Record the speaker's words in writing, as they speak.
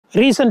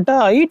ரீசெண்டா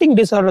ஈட்டிங்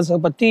டிசார்டர்ஸை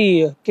பத்தி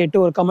கேட்டு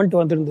ஒரு கமெண்ட்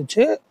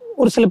வந்துருந்துச்சு.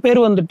 ஒரு சில பேர்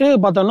வந்துட்டு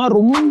பார்த்தோம்னா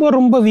ரொம்ப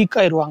ரொம்ப வீக்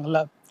ஆயிருவாங்கல்ல.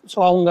 ஸோ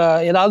அவங்க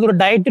ஏதாவது ஒரு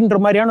டயட்டுன்ற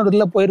மாதிரியான ஒரு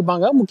இதில்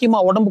போயிருப்பாங்க.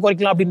 முக்கியமாக உடம்பு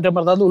குறைக்கலாம் அப்படின்ற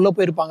மாதிரி ஏதாவது உள்ளே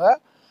போயிருப்பாங்க.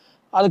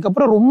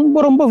 அதுக்கப்புறம்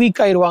ரொம்ப ரொம்ப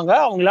வீக் ஆயிடுவாங்க.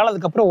 அவங்களால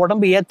அதுக்கப்புறம்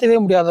உடம்பு ஏற்றவே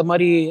முடியாத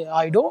மாதிரி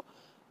ஆயிடும்.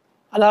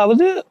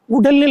 அதாவது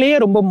உடல்நிலையே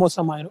ரொம்ப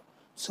மோசமாயிடும்.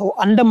 ஸோ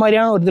அந்த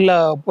மாதிரியான ஒரு இதில்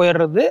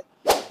போயிடுறது.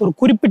 ஒரு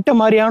குறிப்பிட்ட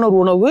மாதிரியான ஒரு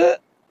உணவு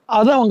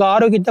அது அவங்க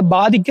ஆரோக்கியத்தை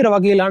பாதிக்கிற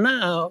வகையிலான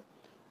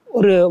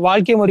ஒரு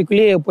வாழ்க்கை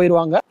முறைக்குள்ளேயே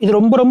போயிடுவாங்க. இது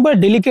ரொம்ப ரொம்ப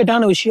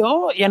டெலிகேட்டான விஷயம்.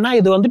 ஏன்னா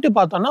இது வந்துட்டு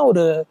பார்த்தோம்னா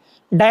ஒரு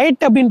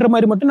டயட் அப்படின்ற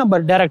மாதிரி மட்டும் நம்ம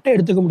டைரக்டா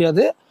எடுத்துக்க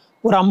முடியாது.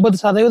 ஒரு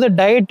 50%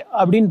 டயட்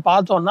அப்படின்னு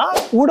பார்த்தோம்னா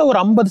கூட ஒரு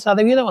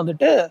 50%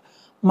 வந்துட்டு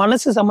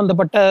மனசு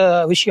சம்பந்தப்பட்ட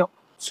விஷயம்.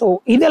 ஸோ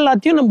இது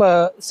எல்லாத்தையும் நம்ம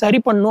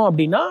சரி பண்ணோம்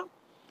அப்படின்னா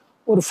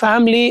ஒரு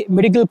ஃபேமிலி,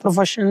 மெடிக்கல்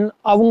ப்ரொஃபஷன்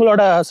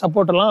அவங்களோட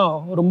சப்போர்ட் எல்லாம்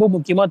ரொம்ப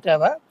முக்கியமாக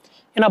தேவை.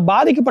 ஏன்னா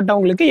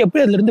பாதிக்கப்பட்டவங்களுக்கு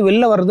எப்படி அதுலேருந்து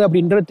வெளில வருது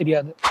அப்படின்றது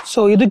தெரியாது. ஸோ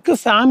இதுக்கு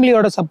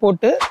ஃபேமிலியோட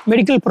சப்போர்ட்டு,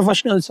 மெடிக்கல்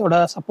ப்ரொஃபஷனல்ஸோட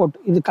சப்போர்ட்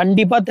இது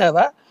கண்டிப்பாக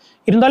தேவை.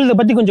 இருந்தாலும் இதை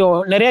பற்றி கொஞ்சம்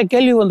நிறைய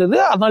கேள்வி வந்தது.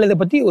 அதனால் இதை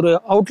பற்றி ஒரு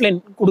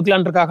அவுட்லைன்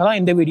கொடுக்கலான்றதுக்காக தான்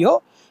இந்த வீடியோ.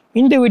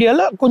 இந்த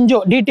வீடியோவில்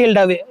கொஞ்சம்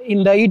டீட்டெயில்டாகவே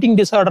இந்த ஈட்டிங்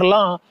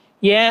டிசார்டர்லாம்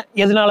ஏன்,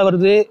 எதனால்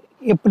வருது,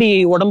 எப்படி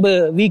உடம்பு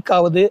வீக்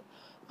ஆகுது,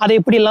 அதை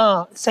எப்படிலாம்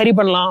சரி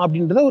பண்ணலாம்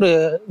அப்படின்றத ஒரு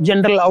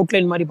ஜென்ரல்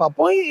அவுட்லைன் மாதிரி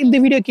பார்ப்போம். இந்த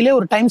வீடியோ கீழே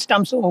ஒரு டைம்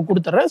ஸ்டாம்ப்ஸும்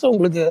கொடுத்துட்றேன். ஸோ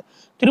உங்களுக்கு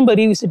திரும்ப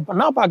ரீவிசிட்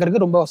பண்ணால்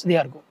பார்க்குறதுக்கு ரொம்ப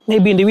வசதியாக இருக்கும்.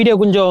 மேபி இந்த வீடியோ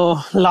கொஞ்சம்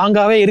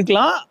லாங்காகவே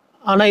இருக்கலாம்.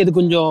 ஆனால் இது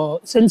கொஞ்சம்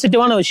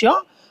சென்சிட்டிவான விஷயம்.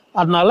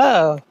 அதனால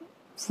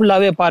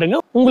ஃபுல்லாகவே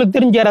பாருங்கள். உங்களுக்கு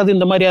தெரிஞ்ச யாராவது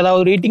இந்த மாதிரி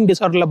ஏதாவது ஒரு ஈட்டிங்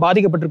டிசார்டரில்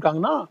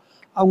பாதிக்கப்பட்டிருக்காங்கன்னா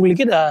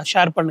அவங்களுக்கு இதை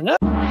ஷேர் பண்ணுங்கள்.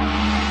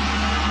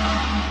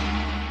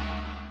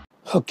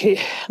 ஓகே,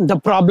 த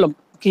ப்ராப்ளம்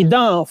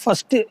இதுதான்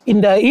ஃபர்ஸ்ட்.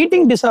 இந்த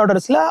ஈட்டிங்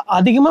டிசார்டர்ஸ்ல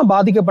அதிகமாக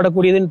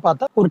பாதிக்கப்படக்கூடியதுன்னு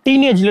பார்த்தா ஒரு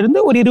டீனேஜ்ல இருந்து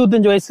ஒரு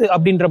 25 வயசு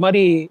அப்படின்ற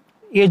மாதிரி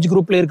ஏஜ்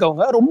குரூப்ல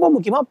இருக்கவங்க, ரொம்ப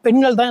முக்கியமா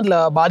பெண்கள் தான் இதுல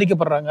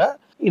பாதிக்கப்படுறாங்க.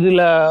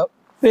 இதுல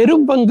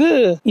பெரும் பங்கு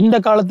இந்த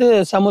காலத்து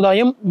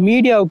சமுதாயம்,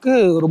 மீடியாவுக்கு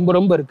ரொம்ப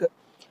ரொம்ப இருக்கு.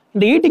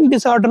 இந்த ஈட்டிங்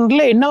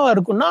டிசார்டர்ல என்னவா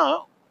இருக்குன்னா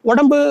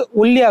உடம்பு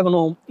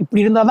ஒல்லியாகணும்,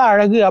 இப்படி இருந்தாதான்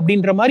அழகு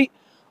அப்படின்ற மாதிரி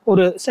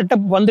ஒரு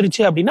செட்டப்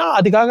வந்துருச்சு அப்படின்னா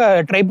அதுக்காக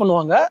ட்ரை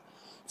பண்ணுவாங்க.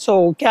 ஸோ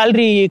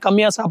கேலரி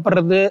கம்மியாக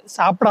சாப்பிட்றது,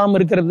 சாப்பிடாம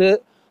இருக்கிறது,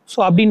 ஸோ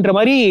அப்படின்ற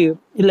மாதிரி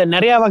இதில்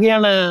நிறையா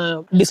வகையான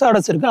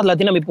டிசார்டர்ஸ் இருக்குது. அது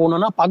எல்லாத்தையும் நம்ம இப்போ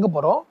ஒன்றுனா பார்க்க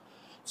போகிறோம்.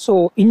 ஸோ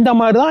இந்த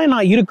மாதிரி தான்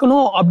நான்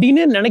இருக்கணும்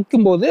அப்படின்னு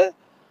நினைக்கும் போது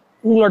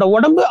உங்களோட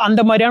உடம்பு அந்த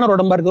மாதிரியான ஒரு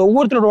உடம்பா இருக்குது.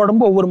 ஒவ்வொருத்தரோட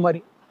உடம்பு ஒவ்வொரு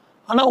மாதிரி.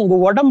 ஆனால்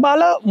உங்கள்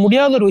உடம்பால்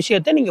முடியாத ஒரு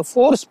விஷயத்த நீங்கள்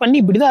ஃபோர்ஸ் பண்ணி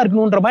இப்படி தான்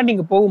இருக்கணுன்ற மாதிரி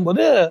நீங்கள்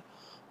போகும்போது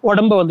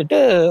உடம்பை வந்துட்டு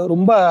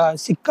ரொம்ப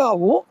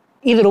சிக்காகும்.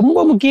 இது ரொம்ப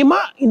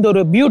முக்கியமாக இந்த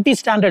ஒரு பியூட்டி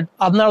ஸ்டாண்டர்ட்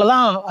அதனால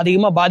தான்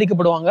அதிகமாக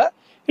பாதிக்கப்படுவாங்க.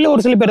 இல்லை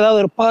ஒரு சில பேர்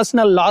ஏதாவது ஒரு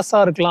பர்சனல்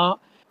லாஸாக இருக்கலாம்,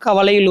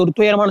 கவலையில் ஒரு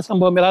துயரமான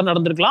சம்பவம் ஏதாவது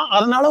நடந்திருக்கலாம்,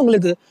 அதனால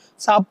உங்களுக்கு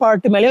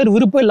சாப்பாட்டு மேலே ஒரு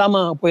விருப்பம்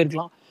இல்லாமல்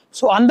போயிருக்கலாம்.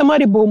 ஸோ அந்த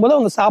மாதிரி போகும்போது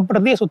அவங்க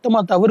சாப்பிட்றதே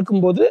சுத்தமாக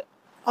தவிர்க்கும் போது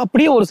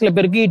அப்படியே ஒரு சில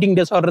பேருக்கு ஈட்டிங்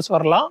டிசார்டர்ஸ்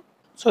வரலாம்.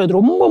 ஸோ இது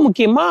ரொம்ப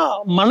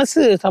முக்கியமாக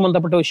மனசு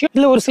சம்மந்தப்பட்ட விஷயம்.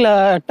 இதில் ஒரு சில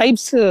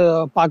டைப்ஸ்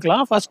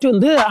பார்க்கலாம். ஃபர்ஸ்ட்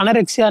வந்து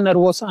அனரெக்சியா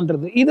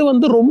நர்வோசான்றது. இது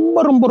வந்து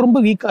ரொம்ப ரொம்ப ரொம்ப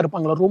வீக்காக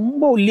இருப்பாங்களா,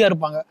 ரொம்ப ஒல்லியாக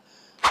இருப்பாங்க,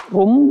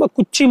 ரொம்ப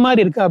குச்சி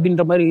மாதிரி இருக்கு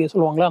அப்படின்ற மாதிரி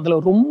சொல்லுவாங்களா,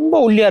 அதில் ரொம்ப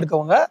ஒல்லியாக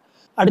இருக்கவங்க.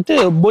 அடுத்து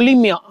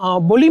பொலிமியா.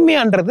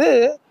 பொலிமியான்றது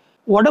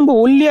உடம்பு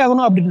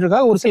ஒல்லியாகணும்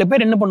அப்படின்றதுக்காக ஒரு சில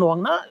பேர் என்ன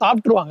பண்ணுவாங்கன்னா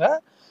சாப்பிட்டுருவாங்க,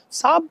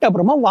 சாப்பிட்ட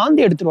அப்புறமா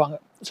வாந்தி எடுத்துருவாங்க.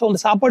 ஸோ அந்த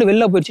சாப்பாடு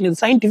வெளில போயிடுச்சு,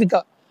 இது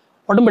சயின்டிஃபிக்காக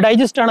உடம்பு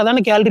டைஜஸ்ட்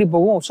ஆனதானே கேலரி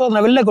போகும், ஸோ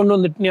அதை வெளில கொண்டு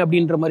வந்துட்டேன்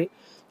அப்படின்ற மாதிரி.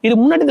 இது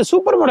முன்னாடி இந்த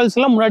சூப்பர் மாடல்ஸ்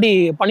எல்லாம் முன்னாடி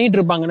பண்ணிட்டு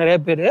இருப்பாங்க நிறைய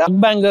பேர்,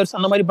 பேங்கர்ஸ்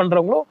அந்த மாதிரி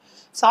பண்றவங்களும்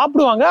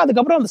சாப்பிடுவாங்க,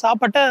 அதுக்கப்புறம் அந்த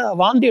சாப்பாட்டை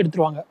வாந்தி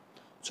எடுத்துருவாங்க.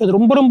 ஸோ இது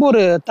ரொம்ப ரொம்ப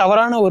ஒரு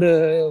தவறான ஒரு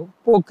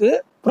போக்கு.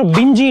 அப்புறம்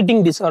பிஞ்ச்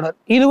ஈட்டிங் டிசார்டர்.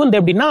 இது வந்து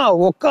எப்படின்னா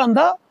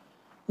உட்காந்தா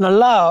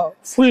நல்லா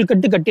ஃபுல்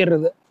கட்டு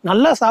கட்டிடுறது,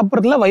 நல்லா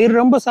சாப்பிட்றதுல, வயிறு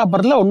ரொம்ப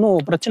சாப்பிட்றதுல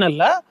ஒன்றும் பிரச்சனை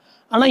இல்லை.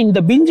 ஆனால் இந்த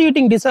பிஞ்ச்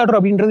ஈட்டிங் டிசார்டர்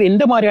அப்படின்றது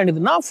எந்த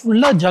மாதிரியானதுன்னா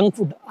ஃபுல்லாக ஜங்க்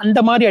ஃபுட் அந்த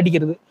மாதிரி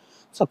அடிக்கிறது.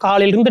 ஸோ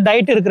காலையிலிருந்து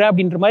டயட் இருக்கிறேன்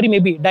அப்படின்ற மாதிரி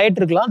மேபி டயட்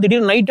இருக்கலாம்,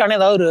 திடீர்னு நைட் ஆனால்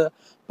ஏதாவது ஒரு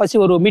பசி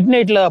வரும், மிட்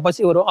நைட்டில்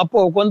பசி வரும்,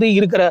 அப்போது வந்து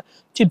இருக்கிற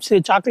சிப்ஸு,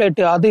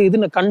 சாக்லேட்டு, அது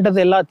இதுன்னு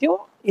கண்டது எல்லாத்தையும்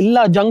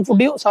எல்லா ஜங்க்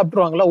ஃபுட்டையும்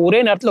சாப்பிட்ருவாங்களா ஒரே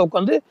நேரத்தில்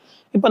உட்காந்து.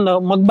 இப்போ இந்த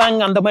மக்பேங்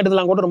அந்த மாதிரி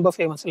இதெல்லாம் கூட ரொம்ப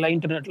ஃபேமஸ் இல்லை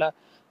இன்டர்நெட்டில்.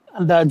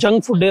 அந்த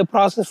ஜங்க் ஃபுட்டு,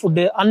 ப்ராசஸ்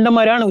ஃபுட்டு அந்த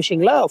மாதிரியான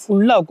விஷயங்களை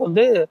ஃபுல்லாக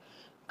உட்காந்து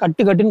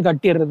கட்டுன்னு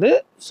கட்டிடுறது.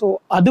 ஸோ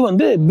அது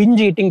வந்து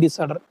பிஞ்ச் ஈட்டிங்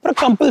டிசார்டர். அப்புறம்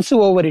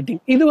கம்பல்சிவ் ஓவர்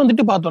ஈட்டிங். இது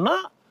வந்துட்டு பார்த்தோம்னா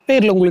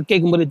பேரில் உங்களுக்கு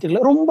கேட்கும்போது தெரியல,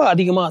 ரொம்ப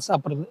அதிகமாக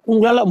சாப்பிட்றது.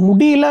 உங்களால்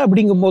முடியல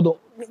அப்படிங்கும் போதும்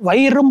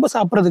வயிறு ரொம்ப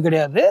சாப்பிட்றது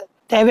கிடையாது,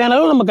 தேவையான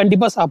அளவு நம்ம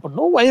கண்டிப்பாக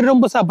சாப்பிடணும். வயிறு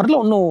ரொம்ப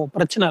சாப்பிட்றதுல ஒன்றும்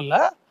பிரச்சனை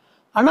இல்லை.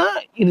 ஆனால்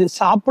இது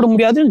சாப்பிட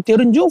முடியாதுன்னு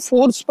தெரிஞ்சும்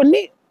ஃபோர்ஸ்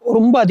பண்ணி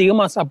ரொம்ப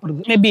அதிகமாக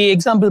சாப்பிட்றது. மேபி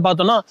எக்ஸாம்பிள்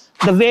பார்த்தோம்னா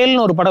இந்த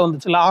வேல்னு ஒரு படம்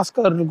வந்துச்சுல்ல,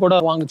 ஆஸ்கர் கூட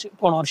வாங்குச்சு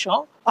போன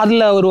வருஷம்,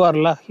 அதில்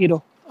வருவார்ல ஹீரோ,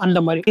 அந்த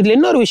மாதிரி. இதில்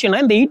என்ன ஒரு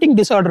விஷயம்னா இந்த ஈட்டிங்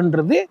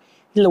டிசார்டர்ன்றது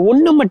இதில்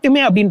ஒன்று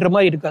மட்டுமே அப்படின்ற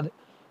மாதிரி இருக்காது.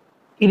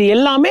 இது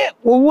எல்லாமே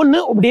ஒவ்வொன்று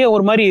அப்படியே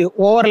ஒரு மாதிரி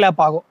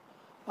ஓவர்லேப் ஆகும்.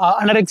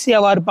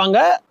 அனரெக்சியாவாக இருப்பாங்க,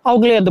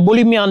 அவங்களே அந்த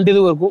பொலிமியா அந்த இது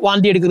இருக்கும்,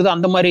 வாந்தி எடுக்கிறது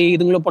அந்த மாதிரி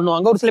இதுங்களும்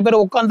பண்ணுவாங்க. ஒரு சில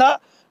பேர் உட்காந்தா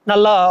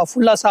நல்லா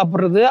ஃபுல்லாக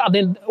சாப்பிட்றது,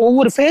 அது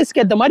ஒவ்வொரு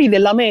ஃபேஸ்க்கு ஏற்ற மாதிரி இது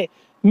எல்லாமே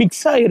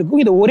மிக்ஸாக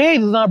இருக்கும். இது ஒரே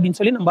இதுதான் அப்படின்னு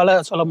சொல்லி நம்மளால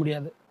சொல்ல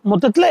முடியாது.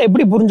 மொத்தத்துல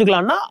எப்படி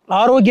புரிஞ்சுக்கலாம்னா,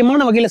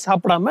 ஆரோக்கியமான வகையில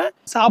சாப்பிடாம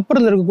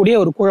சாப்பிட்றதுல இருக்கக்கூடிய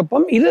ஒரு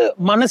குழப்பம், இது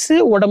மனசு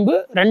உடம்பு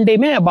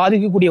ரெண்டையுமே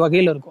பாதிக்கக்கூடிய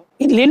வகையில இருக்கும்.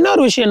 இதுல என்ன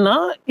ஒரு விஷயம்னா,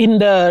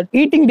 இந்த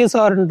ஈட்டிங்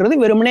டிசார்டர்ன்றது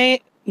வெறுமனே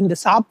இந்த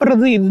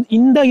சாப்பிட்றது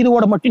இந்த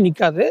இதோட மட்டும்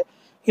நிக்காது.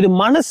 இது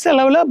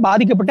மனசளவுல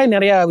பாதிக்கப்பட்ட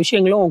நிறைய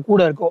விஷயங்களும்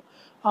கூட இருக்கும்.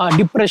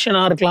 டிப்ரெஷனா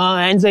இருக்கலாம்,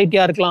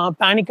 ஆன்சைட்டியா இருக்கலாம்,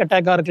 பேனிக்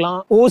அட்டாக்கா இருக்கலாம்,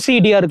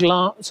 ஓசிடியா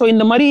இருக்கலாம். ஸோ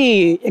இந்த மாதிரி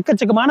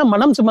எக்கச்சக்கமான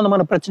மனம்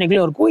சம்பந்தமான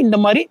பிரச்சனைகளும் இருக்கும் இந்த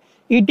மாதிரி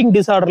ஈட்டிங்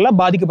டிசார்டர்ல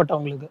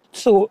பாதிக்கப்பட்டவங்களுக்கு.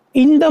 ஸோ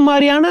இந்த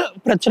மாதிரியான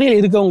பிரச்சனைகள்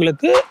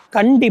இருக்கவங்களுக்கு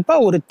கண்டிப்பா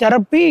ஒரு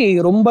தெரப்பி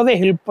ரொம்பவே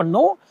ஹெல்ப்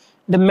பண்ணும்.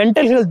 இந்த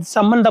மென்டல் ஹெல்த்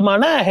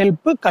சம்பந்தமான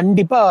ஹெல்ப்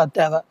கண்டிப்பா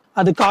தேவை.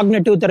 அது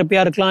காக்னேட்டிவ்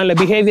தெரப்பியா இருக்கலாம், இல்லை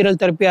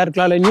பிஹேவியரல் தெரப்பியா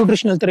இருக்கலாம், இல்லை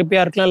நியூட்ரிஷனல்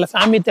தெரப்பியா இருக்கலாம், இல்லை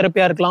ஃபேமிலி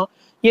தெரப்பியா இருக்கலாம்.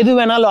 எது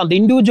வேணாலும் அந்த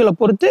இண்டிவிஜுவலை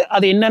பொறுத்து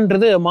அது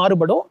என்னன்றது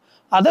மாறுபடும்.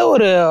 அதை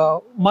ஒரு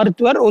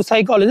மருத்துவர், ஒரு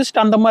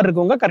சைக்காலஜிஸ்ட் அந்த மாதிரி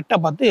இருக்கவங்க கரெக்டாக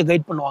பார்த்து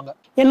கைட் பண்ணுவாங்க.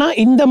 ஏன்னா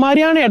இந்த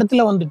மாதிரியான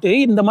இடத்துல வந்துட்டு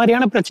இந்த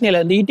மாதிரியான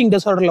பிரச்சனையில இந்த ஈட்டிங்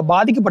டிசார்டர்ல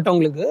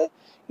பாதிக்கப்பட்டவங்களுக்கு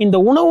இந்த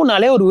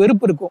உணவுனாலே ஒரு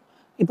வெறுப்பு இருக்கும்.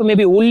 இப்போ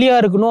மேபி ஒல்லியா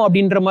இருக்கணும்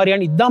அப்படின்ற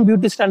மாதிரியான இதுதான்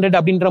பியூட்டி ஸ்டாண்டர்ட்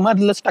அப்படின்ற மாதிரி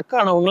இதில் ஸ்டக்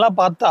ஆனவங்களாம்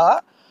பார்த்தா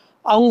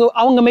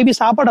அவங்க மேபி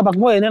சாப்பாடை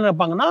பார்க்கும்போது என்ன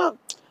நினைப்பாங்கன்னா,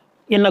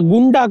 என்ன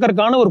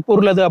குண்டாக்கறதுக்கான ஒரு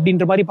பொருள் அது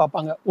அப்படின்ற மாதிரி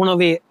பார்ப்பாங்க.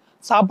 உணவே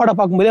சாப்பாடை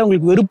பார்க்கும்போதே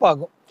அவங்களுக்கு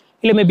வெறுப்பாகும்.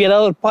 இல்லை மேபி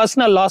ஏதாவது ஒரு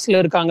பர்சனல் லாஸ்ல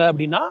இருக்காங்க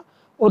அப்படின்னா,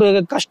 ஒரு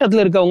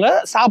கஷ்டத்துல இருக்கவங்க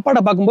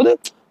சாப்பாடை பார்க்கும்போது,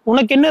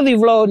 உனக்கு என்னது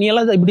இவ்வளோ, நீ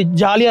எல்லாம் இப்படி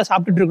ஜாலியா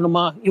சாப்பிட்டுட்டு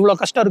இருக்கணுமா, இவ்வளோ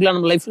கஷ்டம் இருக்கலாம்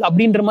நம்ம லைஃப்ல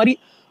அப்படின்ற மாதிரி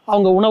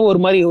அவங்க உணவு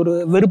ஒரு மாதிரி ஒரு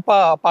வெறுப்பா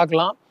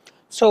பார்க்கலாம்.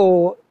 ஸோ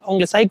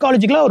அவங்க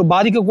சைக்காலஜிக்கலா ஒரு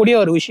பாதிக்கக்கூடிய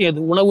ஒரு விஷயம்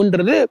அது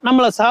உணவுன்றது.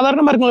 நம்மள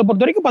சாதாரணமா இருக்கவங்களை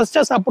பொறுத்த வரைக்கும்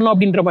ஃபர்ஸ்டா சாப்பிடணும்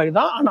அப்படின்ற மாதிரி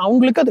தான். ஆனா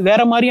அவங்களுக்கு அது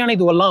வேற மாதிரியான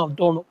இதுவெல்லாம்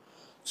தோணும்.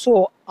 ஸோ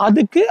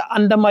அதுக்கு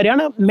அந்த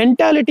மாதிரியான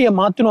மென்டாலிட்டியை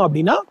மாற்றணும்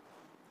அப்படின்னா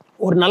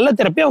ஒரு நல்ல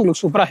தெரப்பி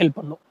அவங்களுக்கு சூப்பராக ஹெல்ப்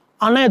பண்ணும்.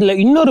 ஆனால்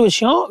இதில் இன்னொரு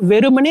விஷயம்,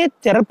 வெறுமனே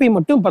தெரப்பி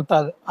மட்டும்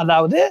பத்தாது.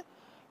 அதாவது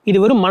இது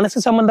வெறும் மனசு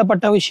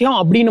சம்மந்தப்பட்ட விஷயம்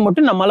அப்படின்னு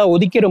மட்டும் நம்மளால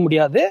ஒதுக்கிட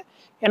முடியாது.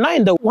 ஏன்னா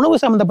இந்த உணவு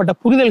சம்மந்தப்பட்ட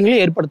புரிதல்களை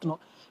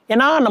ஏற்படுத்தணும்.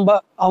 ஏன்னா நம்ம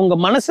அவங்க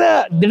மனசை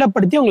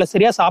திடப்படுத்தி அவங்கள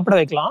சரியாக சாப்பிட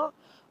வைக்கலாம்.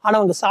 ஆனால்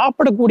அவங்க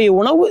சாப்பிடக்கூடிய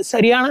உணவு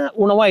சரியான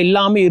உணவாக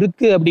இல்லாமல்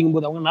இருக்கு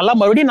அப்படிங்கும்போது, அவங்க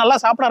மறுபடியும் நல்லா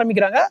சாப்பிட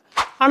ஆரம்பிக்கிறாங்க,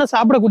 ஆனால்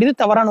சாப்பிடக்கூடியது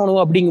தவறான உணவு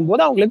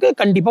அப்படிங்கும்போது அவங்களுக்கு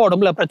கண்டிப்பாக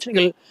உடம்புல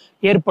பிரச்சனைகள்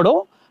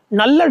ஏற்படும்.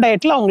 நல்ல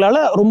டயட்ல அவங்களால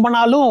ரொம்ப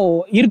நாளும்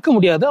இருக்க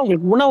முடியாது.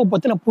 அவங்களுக்கு உணவு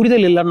பத்தின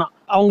புரிதல் இல்லைன்னா,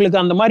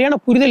 அவங்களுக்கு அந்த மாதிரியான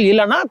புரிதல்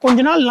இல்லைன்னா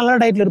கொஞ்ச நாள் நல்ல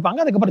டயட்ல இருப்பாங்க,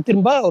 அதுக்கப்புறம்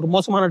திரும்ப ஒரு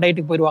மோசமான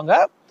டயட்டுக்கு போயிடுவாங்க.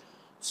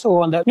 ஸோ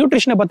அந்த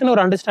நியூட்ரிஷனை பத்தின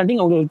ஒரு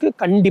அண்டர்ஸ்டாண்டிங் அவங்களுக்கு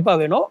கண்டிப்பா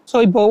வேணும். ஸோ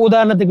இப்போ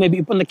உதாரணத்துக்கு மேபி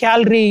இப்போ இந்த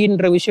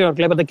கேலரின்ற விஷயம்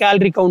இருக்குல்ல, இப்போ இந்த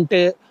கேலரி கவுண்ட்,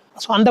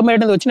 ஸோ அந்த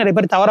மாதிரி வச்சு நிறைய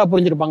பேர் தவறா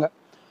புரிஞ்சிருப்பாங்க.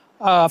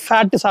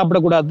 ஃபேட்டு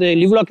சாப்பிடக்கூடாது,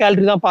 இவ்வளோ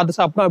கேலரி தான் பார்த்து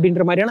சாப்பிடணும்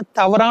அப்படின்ற மாதிரியான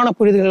தவறான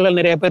புரிதல்கள்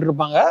நிறைய பேர்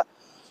இருப்பாங்க.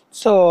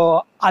 ஸோ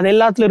அது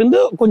எல்லாத்துல இருந்து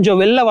கொஞ்சம்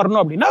வெளில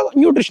வரணும் அப்படின்னா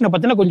நியூட்ரிஷனை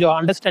பத்தின கொஞ்சம்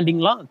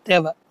அண்டர்ஸ்டாண்டிங்லாம்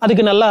தேவை.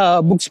 அதுக்கு நல்லா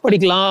புக்ஸ்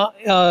படிக்கலாம்,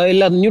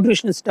 இல்லை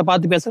நியூட்ரிஷனிஸ்ட்டை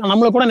பார்த்து பேசலாம்.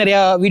 நம்மள கூட நிறைய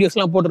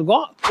வீடியோஸ்லாம்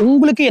போட்டிருக்கோம்.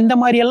 உங்களுக்கு எந்த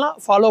மாதிரியெல்லாம்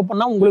ஃபாலோ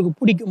பண்ணா உங்களுக்கு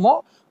பிடிக்குமோ,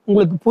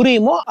 உங்களுக்கு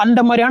புரியுமோ, அந்த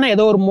மாதிரியான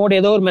ஏதோ ஒரு மோட்,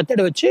 ஏதோ ஒரு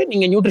மெத்தட் வச்சு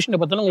நீங்க நியூட்ரிஷனை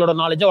பத்தின உங்களோட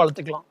நாலேஜை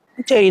வளர்த்துக்கலாம்.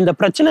 சரி, இந்த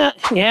பிரச்சனை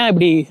ஏன்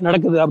இப்படி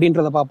நடக்குது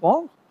அப்படின்றத பார்ப்போம்.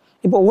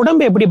 இப்போ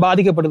உடம்பு எப்படி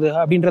பாதிக்கப்படுது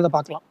அப்படின்றத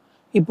பார்க்கலாம்.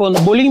 இப்போ இந்த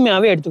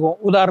பொலிமியாவே எடுத்துக்குவோம்.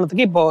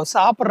 உதாரணத்துக்கு இப்போ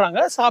சாப்பிட்றாங்க,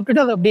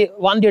 சாப்பிட்டுட்டு அதை அப்படியே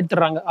வாந்தி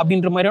எடுத்துடுறாங்க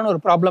அப்படின்ற மாதிரியான ஒரு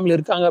ப்ராப்ளம்ல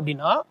இருக்காங்க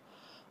அப்படின்னா,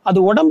 அது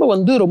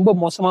உடம்பை ரொம்ப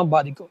மோசமா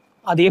பாதிக்கும்.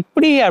 அது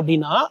எப்படி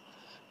அப்படின்னா,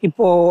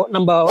 இப்போ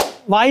நம்ம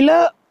வாயில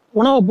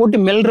உணவை போட்டு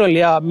மெல்றோம்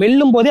இல்லையா,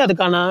 மெல்லும் போதே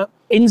அதுக்கான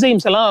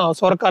என்சைம்ஸ் எல்லாம்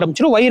சுரக்க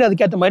ஆரம்பிச்சிடும், வயிறு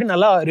அதுக்கேற்ற மாதிரி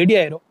நல்லா ரெடி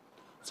ஆயிரும்.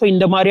 ஸோ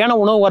இந்த மாதிரியான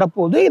உணவு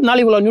வரப்போது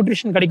இதனால இவ்வளோ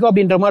நியூட்ரிஷன் கிடைக்கும்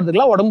அப்படின்ற மாதிரி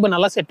இருக்கலாம், உடம்பு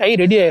நல்லா செட் ஆகி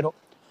ரெடி ஆயிரும்.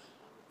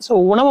 ஸோ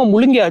உணவை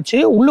முழுங்கியாச்சு,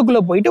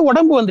 உள்ளுக்குள்ள போயிட்டு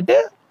உடம்பு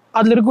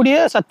அதுல இருக்கக்கூடிய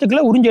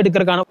சத்துக்களை உறிஞ்சி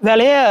எடுக்கிறதுக்கான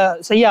வேலையை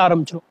செய்ய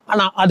ஆரம்பிச்சிடும்.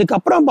 ஆனா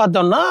அதுக்கப்புறம்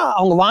பார்த்தோம்னா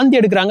அவங்க வாந்தி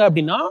எடுக்கிறாங்க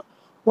அப்படின்னா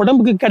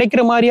உடம்புக்கு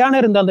கிடைக்கிற மாதிரியான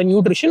இருந்த அந்த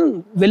நியூட்ரிஷன்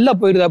வெளில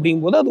போயிடுது.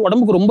 அப்படிங்கும்போது அது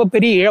உடம்புக்கு ரொம்ப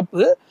பெரிய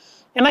இழப்பு.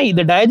 ஏன்னா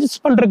இதை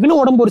டைஜஸ்ட் பண்றதுக்குன்னு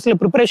உடம்பு ஒரு சில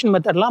ப்ரிப்பரேஷன்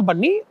மெத்தட்லாம்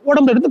பண்ணி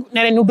உடம்புல இருந்து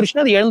நிறைய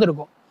நியூட்ரிஷன் அது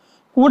இழந்திருக்கும்,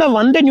 கூட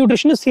வந்த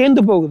நியூட்ரிஷனும்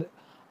சேர்ந்து போகுது.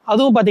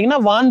 அதுவும்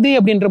பார்த்தீங்கன்னா வாந்தி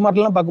அப்படின்ற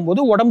மாதிரிலாம்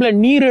பார்க்கும்போது உடம்புல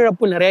நீர்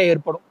இழப்பு நிறைய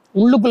ஏற்படும்.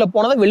 உள்ளுக்குள்ள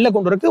போனதை வெளில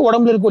கொண்டு வரக்கு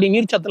உடம்புல இருக்கக்கூடிய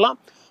நீர் சத்தெல்லாம்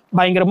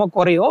பயங்கரமா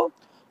குறையும்.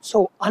 ஸோ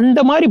அந்த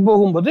மாதிரி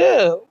போகும்போது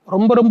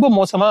ரொம்ப ரொம்ப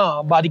மோசமா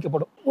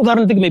பாதிக்கப்படும்.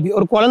 உதாரணத்துக்கு மேபி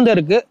ஒரு குழந்தை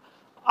இருக்கு,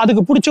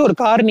 அதுக்கு பிடிச்ச ஒரு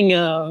கார் நீங்க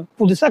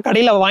புதுசா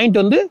கடையில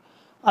வாங்கிட்டு வந்து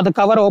அதை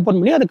கவரை ஓப்பன்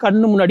பண்ணி அது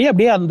கண்ணு முன்னாடி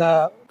அப்படியே அந்த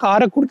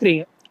காரை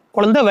கொடுக்குறீங்க.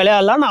 குழந்தை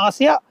விளையாடலான்னு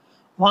ஆசையா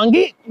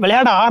வாங்கி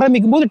விளையாட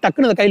ஆரம்பிக்கும் போது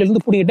டக்குன்னு அந்த கையில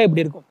இருந்து பிடிக்கிட்டே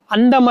இப்படி இருக்கும்.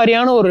 அந்த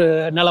மாதிரியான ஒரு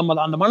நிலைமை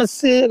தான். அந்த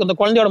மனசு, அந்த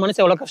குழந்தையோட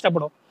மனசு எவ்வளவு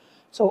கஷ்டப்படும்.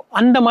 ஸோ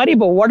அந்த மாதிரி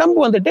இப்போ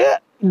உடம்பு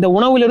இந்த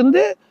உணவுல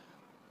இருந்து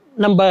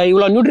நம்ம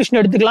இவ்வளவு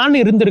நியூட்ரிஷன்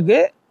எடுத்துக்கலான்னு இருந்திருக்கு.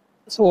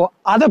 ஸோ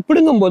அதை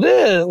பிடுங்கும்போது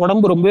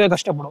உடம்பு ரொம்பவே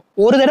கஷ்டப்படும்.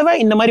 ஒரு தடவை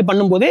இந்த மாதிரி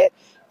பண்ணும்போதே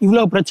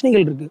இவ்வளோ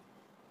பிரச்சனைகள் இருக்கு.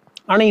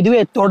 ஆனால்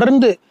இதுவே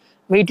தொடர்ந்து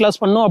வெயிட்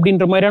லாஸ் பண்ணும்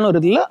அப்படின்ற மாதிரியான ஒரு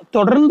இதில்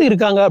தொடர்ந்து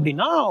இருக்காங்க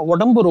அப்படின்னா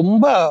உடம்பு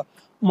ரொம்ப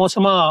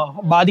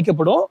மோசமாக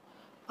பாதிக்கப்படும்.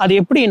 அது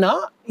எப்படின்னா,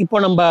 இப்போ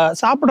நம்ம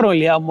சாப்பிட்றோம்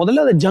இல்லையா,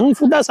 முதல்ல அதை ஜங்க்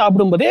ஃபுட்டாக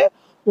சாப்பிடும்போதே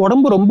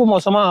உடம்பு ரொம்ப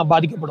மோசமாக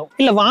பாதிக்கப்படும்.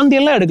 இல்லை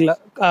வாந்தியெல்லாம் எடுக்கல,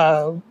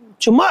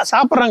 சும்மா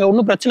சாப்பிட்றாங்க,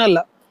 ஒன்றும் பிரச்சனை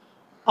இல்லை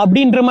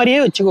அப்படின்ற மாதிரியே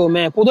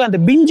வச்சுக்கோமே. பொதுவாக அந்த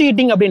பிஞ்ச்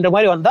ஈட்டிங் அப்படின்ற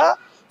மாதிரி வந்தால்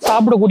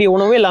சாப்பிடக்கூடிய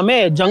உணவு எல்லாமே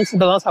ஜங்க்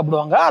ஃபுட்டை தான்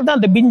சாப்பிடுவாங்க. அதான்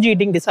அந்த பிஞ்ச்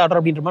ஈட்டிங் டிசார்டர்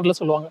அப்படின்ற மாதிரிலாம்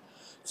சொல்லுவாங்க.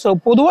 ஸோ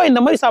பொதுவாக இந்த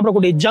மாதிரி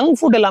சாப்பிடக்கூடிய ஜங்க்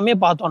ஃபுட் எல்லாமே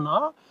பார்த்தோம்னா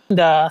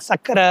இந்த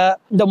சர்க்கரை,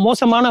 இந்த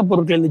மோசமான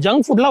பொருட்கள், இந்த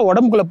ஜங்க் ஃபுட்லாம்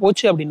உடம்புக்குள்ள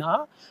போச்சு அப்படின்னா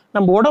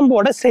நம்ம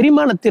உடம்போட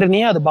செரிமான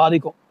திறனையே அது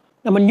பாதிக்கும்.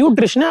 நம்ம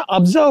நியூட்ரிஷனை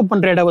அப்சர்வ்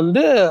பண்ற இடம்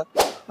வந்து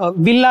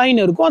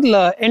வில்லாயின்னு இருக்கும், அதுல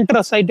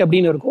என்ட்ரோசைட்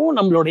அப்படின்னு இருக்கும்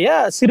நம்மளுடைய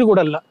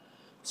சிறுகுடல்ல.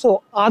 ஸோ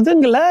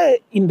அதுங்களை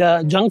இந்த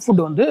ஜங்க்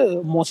ஃபுட் வந்து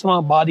மோசமா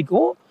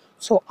பாதிக்கும்.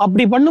 ஸோ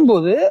அப்படி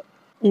பண்ணும்போது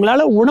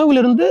உங்களால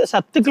உணவுல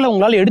சத்துக்களை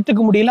உங்களால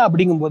எடுத்துக்க முடியல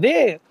அப்படிங்கும்போதே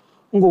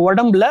உங்க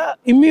உடம்புல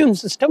இம்யூன்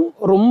சிஸ்டம்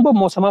ரொம்ப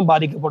மோசமா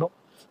பாதிக்கப்படும்.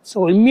 ஸோ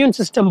இம்யூன்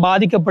சிஸ்டம்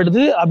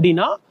பாதிக்கப்படுது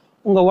அப்படின்னா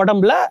உங்க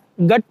உடம்புல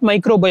கட்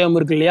மைக்ரோபயோம்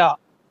இருக்கு இல்லையா,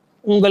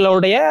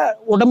 உங்களுடைய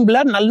உடம்புல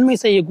நன்மை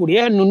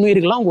செய்யக்கூடிய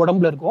நுண்ணுயிர்கள்லாம் உங்க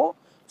உடம்புல இருக்கும்.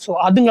 ஸோ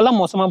அதுங்கெல்லாம்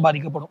மோசமா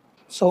பாதிக்கப்படும்.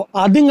 ஸோ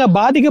அதுங்க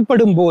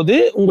பாதிக்கப்படும் போது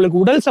உங்களுக்கு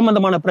உடல்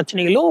சம்பந்தமான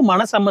பிரச்சனைகளும்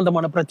மன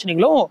சம்பந்தமான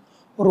பிரச்சனைகளும்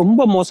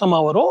ரொம்ப மோசமா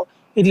வரும்.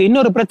 இதுல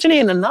இன்னொரு பிரச்சனை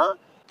என்னன்னா,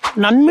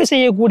 நன்மை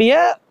செய்யக்கூடிய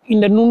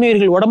இந்த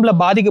நுண்ணுயிர்கள் உடம்புல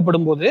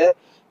பாதிக்கப்படும் போது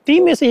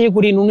தீமை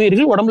செய்யக்கூடிய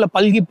நுண்ணுயிர்கள் உடம்புல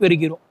பல்கி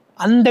பெருகிரும்.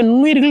 அந்த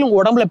நுண்ணுயிர்கள் உங்க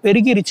உடம்புல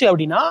பெருகிருச்சு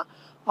அப்படின்னா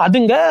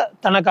அதுங்க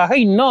தனக்காக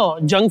இன்னும்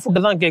ஜங்க்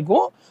ஃபுட்டு தான்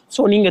கேட்கும்.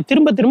 ஸோ நீங்க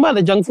திரும்ப திரும்ப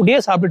அந்த ஜங்க் ஃபுட்டையே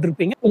சாப்பிட்டு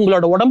இருப்பீங்க.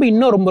 உங்களோட உடம்பு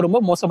இன்னும் ரொம்ப ரொம்ப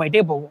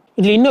மோசமாயிட்டே போகும்.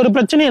 இதுல இன்னொரு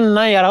பிரச்சனை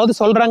என்னன்னா, யாராவது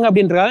சொல்றாங்க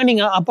அப்படின்றக்காக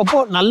நீங்க அப்பப்போ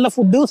நல்ல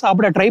ஃபுட்டும்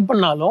சாப்பிட ட்ரை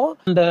பண்ணாலும்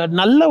அந்த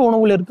நல்ல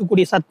உணவுல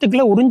இருக்கக்கூடிய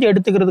சத்துக்களை உறிஞ்சு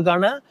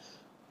எடுத்துக்கிறதுக்கான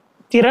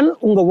திறன்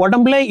உங்க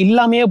உடம்புல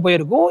இல்லாமையே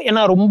போயிருக்கும்.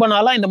 ஏன்னா ரொம்ப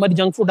நாளா இந்த மாதிரி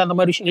ஜங்க் ஃபுட் அந்த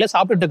மாதிரி விஷயங்களே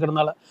சாப்பிட்டுட்டு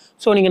இருக்கிறதுனால.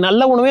 ஸோ நீங்க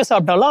நல்ல உணவே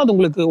சாப்பிட்டாலும் அது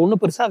உங்களுக்கு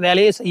ஒன்றும் பெருசா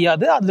வேலையே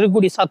செய்யாது. அது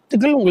இருக்கக்கூடிய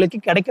சத்துக்கள் உங்களுக்கு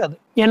கிடைக்காது.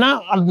 ஏன்னா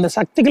அந்த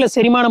சத்துக்களை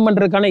செரிமானம்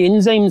பண்றதுக்கான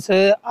என்சைம்ஸ்,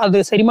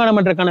 அது செரிமானம்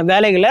பண்றதுக்கான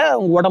வேலைகளை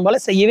உங்க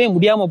உடம்பால செய்யவே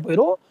முடியாம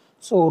போயிடும்.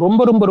 ஸோ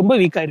ரொம்ப ரொம்ப ரொம்ப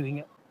வீக்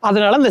ஆயிடுவீங்க.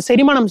 அதனால இந்த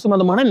செரிமானம்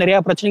சம்பந்தமான நிறைய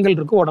பிரச்சனைகள்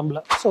இருக்கு உடம்புல.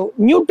 ஸோ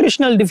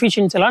நியூட்ரிஷனல்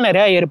டிஃபிஷியன்சி எல்லாம்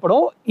நிறைய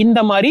ஏற்படும்.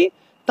 இந்த மாதிரி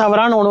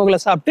தவறான உணவுகளை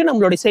சாப்பிட்டு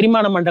நம்மளுடைய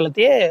செரிமான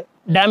மண்டலத்தையே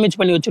டேமேஜ்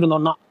பண்ணி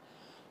வச்சிருந்தோம்னா.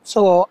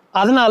 ஸோ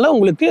அதனால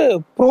உங்களுக்கு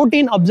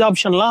புரோட்டீன்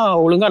அப்சார்ப்ஷன்லாம்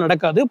ஒழுங்கா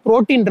நடக்காது.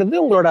 புரோட்டீன்றது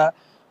உங்களோட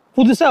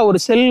புதுசா ஒரு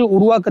செல்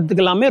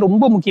உருவாக்கத்துக்கு எல்லாமே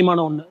ரொம்ப முக்கியமான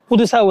ஒன்று.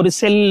 புதுசா ஒரு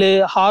செல்லு,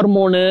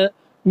 ஹார்மோனு,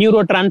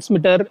 நியூரோ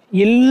டிரான்ஸ்மிட்டர்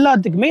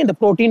எல்லாத்துக்குமே இந்த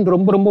புரோட்டீன்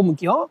ரொம்ப ரொம்ப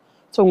முக்கியம்.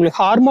 ஸோ உங்களுக்கு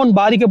ஹார்மோன்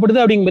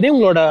பாதிக்கப்படுது அப்படிங்கும்போதே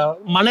உங்களோட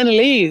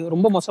மனநிலை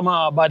ரொம்ப மோசமா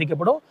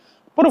பாதிக்கப்படும்.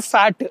 அப்புறம்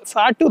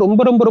ஃபேட்டு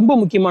ரொம்ப ரொம்ப ரொம்ப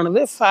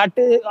முக்கியமானது.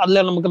 ஃபேட்டு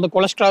அதில் நமக்கு இந்த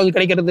கொலஸ்ட்ரால்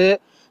கிடைக்கிறது,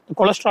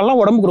 கொலஸ்ட்ரால்லாம்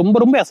உடம்புக்கு ரொம்ப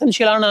ரொம்ப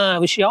எசென்ஷியலான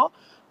விஷயம்.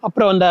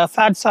 அப்புறம் அந்த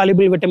ஃபேட்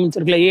சாலிபிள் விட்டமின்ஸ்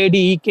இருக்குல்ல,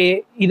 ADEK,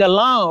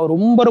 இதெல்லாம்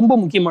ரொம்ப ரொம்ப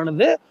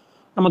முக்கியமானது.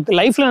 நமக்கு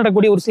லைஃப்ல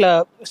நடக்கக்கூடிய ஒரு சில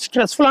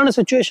ஸ்ட்ரெஸ்ஃபுல்லான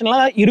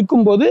சுச்சுவேஷன்லாம்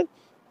இருக்கும்போது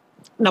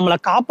நம்மளை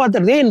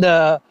காப்பாத்துறதே இந்த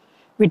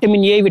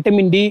விட்டமின் A,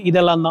 விட்டமின் D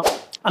இதெல்லாம் தான்.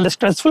 அந்த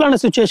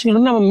ஸ்ட்ரெஸ்ஃபுல்லான சுச்சுவேஷன்ல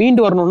இருந்து நம்ம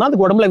மீண்டு வரணும்னா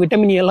அதுக்கு உடம்புல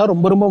விட்டமின் A எல்லாம்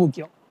ரொம்ப ரொம்ப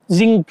முக்கியம்.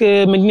 ஜிங்க்,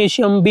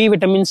 மெக்னீஷியம், B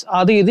விட்டமின்ஸ்,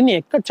 அது இதுன்னு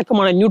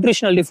எக்கச்சக்கமான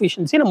நியூட்ரிஷனல்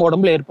டெஃபிஷியன்சி நம்ம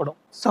உடம்புல ஏற்படும்.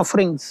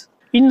 சஃபரிங்ஸ்,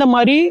 இந்த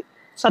மாதிரி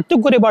சத்து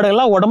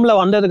குறைபாடுகள்லாம் உடம்புல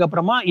வந்ததுக்கு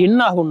அப்புறமா என்ன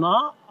ஆகும்னா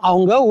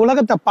அவங்க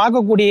உலகத்தை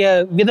பார்க்கக்கூடிய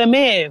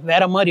விதமே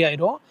வேற மாதிரி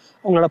ஆயிரும்.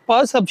 அவங்களோட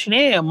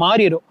பர்செப்ஷனே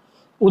மாறிடும்.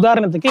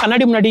 உதாரணத்துக்கு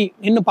கண்ணாடி முன்னாடி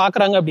நின்று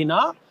பாக்குறாங்க அப்படின்னா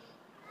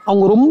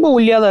அவங்க ரொம்ப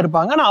ஒல்லியா தான்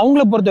இருப்பாங்க. ஆனால்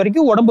அவங்கள பொறுத்த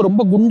வரைக்கும் உடம்பு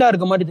ரொம்ப குண்டா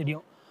இருக்க மாதிரி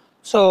தெரியும்.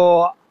 ஸோ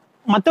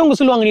மற்றவங்க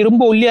சொல்லுவாங்க நீ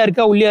ரொம்ப ஒல்லியா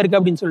இருக்க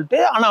அப்படின்னு சொல்லிட்டு.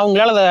 ஆனால்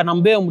அவங்களால அதை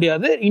நம்பவே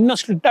முடியாது. இன்னும்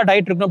ஸ்ட்ரிக்டா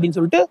டயட் இருக்கணும் அப்படின்னு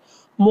சொல்லிட்டு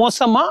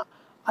மோசமா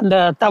அந்த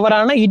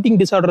தவறான ஈட்டிங்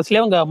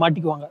டிசார்டர்ஸ்லேயே அவங்க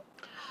மாட்டிக்குவாங்க.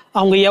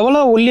 அவங்க எவ்வளோ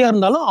ஒல்லியா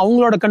இருந்தாலும்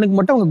அவங்களோட கண்ணுக்கு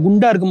மட்டும் அவங்க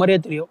குண்டா இருக்க மாதிரியே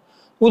தெரியும்.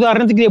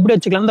 உதாரணத்துக்கு எப்படி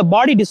வச்சுக்கலாம், இந்த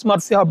பாடி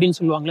டிஸ்மார்ஃபியா அப்படின்னு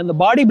சொல்லுவாங்க. இந்த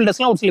பாடி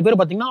பில்டர்ஸ்லாம் ஒரு சில பேர்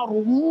பார்த்தீங்கன்னா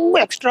ரொம்ப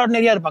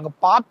எக்ஸ்ட்ராடினரியா இருப்பாங்க.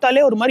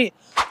 பார்த்தாலே ஒரு மாதிரி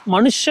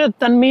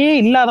மனுஷத்தன்மையே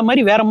இல்லாத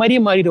மாதிரி வேற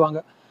மாதிரியே மாறிடுவாங்க.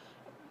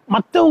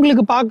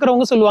 மற்றவங்களுக்கு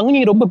பார்க்குறவங்க சொல்லுவாங்க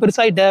நீ ரொம்ப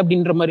பெருசாயிட்ட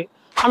அப்படின்ற மாதிரி.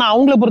 ஆனால்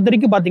அவங்கள பொறுத்த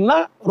வரைக்கும் பார்த்தீங்கன்னா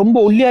ரொம்ப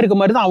ஒல்லியா இருக்க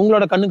மாதிரி தான்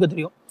அவங்களோட கண்ணுக்கு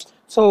தெரியும்.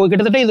 ஸோ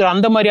கிட்டத்தட்ட இது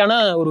அந்த மாதிரியான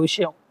ஒரு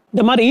விஷயம்.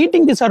 இந்த மாதிரி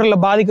ஈட்டிங் டிசார்டர்ல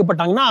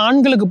பாதிக்கப்பட்டாங்கன்னா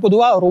ஆண்களுக்கு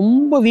பொதுவாக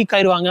ரொம்ப வீக்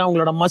ஆயிடுவாங்க.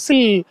 அவங்களோட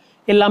மசில்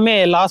எல்லாமே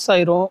லாஸ்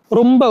ஆயிரும்.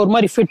 ரொம்ப ஒரு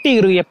மாதிரி ஃபெட்டிக்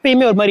இருக்கு,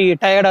 எப்பயுமே ஒரு மாதிரி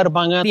டயர்டா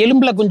இருப்பாங்க.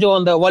 எலும்புல கொஞ்சம்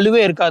அந்த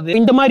வலுவே இருக்காது.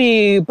 இந்த மாதிரி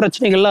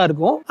பிரச்சனைகள்லாம்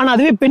இருக்கும். ஆனா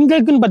அதுவே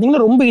பெண்களுக்குன்னு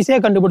பாத்தீங்கன்னா ரொம்ப ஈஸியா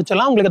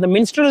கண்டுபிடிச்சலாம். உங்களுக்கு அந்த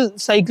மென்ஸ்ட்ரல்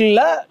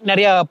சைக்கிள்ல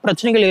நிறைய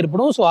பிரச்சனைகள்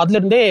ஏற்படும். ஸோ அதுல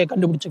இருந்தே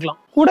கண்டுபிடிச்சிக்கலாம்.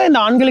 கூட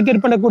இந்த ஆண்களுக்கு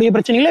ஏற்படக்கூடிய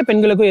பிரச்சனைகளே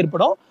பெண்களுக்கும்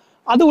ஏற்படும்.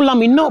 அதுவும்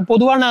இல்லாம இன்னும்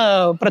பொதுவான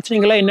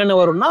பிரச்சனைகள் என்னென்ன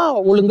வரும்னா,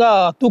 ஒழுங்கா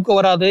தூக்கம்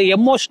வராது,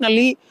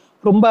 எமோஷனலி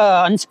ரொம்ப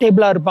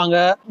அன்ஸ்டேபிளா இருப்பாங்க,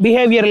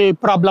 பிஹேவியரல்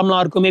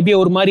ப்ராப்ளம்லாம் இருக்கும். மேபி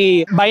ஒரு மாதிரி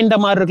பயந்த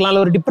மாதிரி இருக்கலாம்,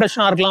 இல்லை ஒரு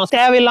டிப்ரெஷனா இருக்கலாம்,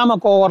 தேவையில்லாம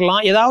கோவம்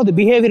வரலாம், ஏதாவது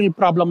பிஹேவியரல்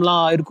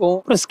ப்ராப்ளம்லாம் இருக்கும்.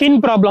 அப்புறம் ஸ்கின்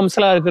ப்ராப்ளம்ஸ்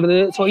எல்லாம் இருக்கிறது.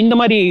 ஸோ இந்த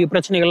மாதிரி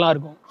பிரச்சனைகள்லாம்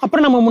இருக்கும்.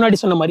 அப்புறம் நம்ம முன்னாடி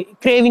சொன்ன மாதிரி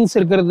கிரேவிங்ஸ்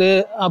இருக்கிறது,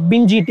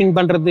 பிஞ்ச் ஈட்டிங்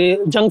பண்றது,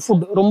 ஜங்க்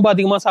ஃபுட் ரொம்ப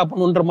அதிகமா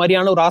சாப்பிடணுன்ற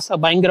மாதிரியான ஒரு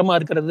ஆசை பயங்கரமா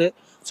இருக்கிறது.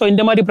 ஸோ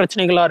இந்த மாதிரி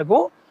பிரச்சனைகள்லாம்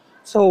இருக்கும்.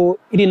 ஸோ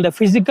இது இந்த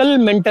பிசிக்கல்,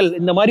 மென்டல்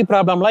இந்த மாதிரி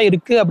ப்ராப்ளம்லாம்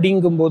இருக்கு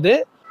அப்படிங்கும்போது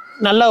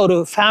நல்ல ஒரு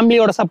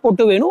ஃபேமிலியோட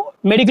சப்போர்ட்டும் வேணும்,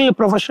 மெடிக்கல்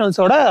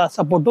ப்ரொஃபஷனல்ஸோட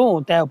சப்போர்ட்டும்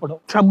தேவைப்படும்.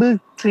 ட்ரபிள்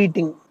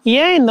ட்ரீட்டிங்,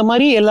 ஏன் இந்த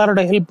மாதிரி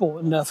எல்லாரோட ஹெல்ப்பும்,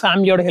 இந்த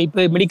ஃபேமிலியோட ஹெல்ப்,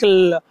 மெடிக்கல்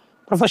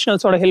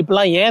ப்ரொஃபஷனல்ஸோட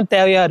ஹெல்ப்லாம் ஏன்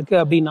தேவையா இருக்கு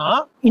அப்படின்னா,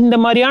 இந்த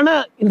மாதிரியான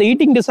இந்த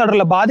ஈட்டிங்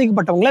டிசார்டர்ல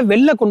பாதிக்கப்பட்டவங்களை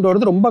வெளில கொண்டு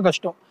வரது ரொம்ப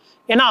கஷ்டம்.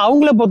 ஏன்னா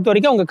அவங்கள பொறுத்த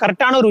வரைக்கும் அவங்க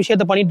கரெக்டான ஒரு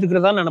விஷயத்த பண்ணிட்டு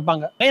இருக்கிறதா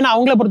நினைப்பாங்க. ஏன்னா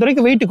அவங்கள பொறுத்த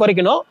வரைக்கும் வெயிட்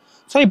குறைக்கணும்.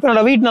 ஸோ இப்போ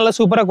என்னோட வெயிட் நல்லா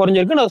சூப்பராக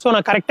குறைஞ்சிருக்கு, ஸோ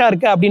நான் கரெக்டாக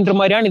இருக்கேன் அப்படின்ற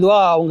மாதிரியான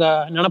இதுவாக அவங்க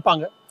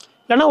நினைப்பாங்க.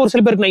 இல்லைன்னா ஒரு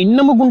சில பேருக்கு நான்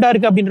இன்னமும் குண்டா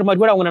இருக்கு அப்படின்ற மாதிரி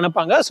கூட அவங்க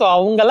நினைப்பாங்க. ஸோ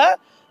அவங்கள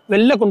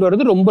வெளில கொண்டு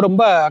வரது ரொம்ப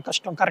ரொம்ப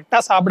கஷ்டம்.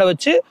 கரெக்டாக சாப்பிட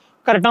வச்சு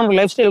கரெக்டான ஒரு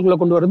லைஃப் ஸ்டைலுக்குள்ள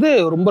கொண்டு வரது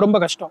ரொம்ப ரொம்ப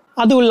கஷ்டம்.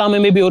 அதுவும்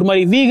இல்லாமல் மேபி ஒரு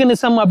மாதிரி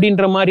வீகனிசம்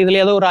அப்படின்ற மாதிரி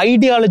இதில் ஏதோ ஒரு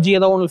ஐடியாலஜி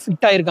ஏதோ ஒன்று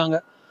ஃபிட் ஆயிருக்காங்க.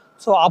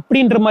 ஸோ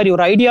அப்படின்ற மாதிரி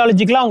ஒரு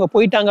ஐடியாலஜிக்கெலாம் அவங்க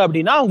போயிட்டாங்க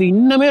அப்படின்னா அவங்க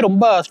இன்னுமே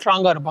ரொம்ப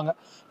ஸ்ட்ராங்காக இருப்பாங்க.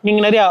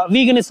 நீங்கள் நிறையா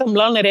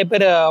வீகனிசம்லாம் நிறைய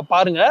பேர்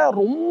பாருங்க,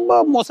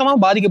 ரொம்ப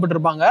மோசமாக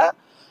பாதிக்கப்பட்டிருப்பாங்க.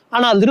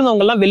 ஆனால் அதுலேருந்து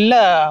அவங்கெல்லாம் வெளில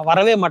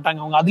வரவே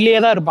மாட்டாங்க, அவங்க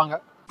அதுலேயே தான் இருப்பாங்க.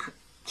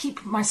 Keep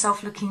myself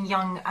looking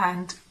young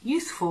and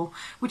youthful,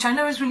 which I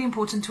know is really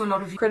important to a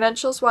lot of you.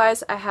 Credentials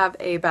wise, I have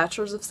a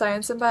Bachelor's of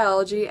Science in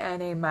Biology and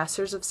a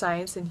Master's of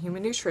Science in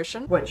Human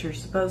Nutrition. What you're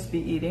supposed to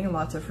be eating,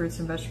 lots of fruits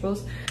and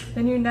vegetables,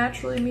 then you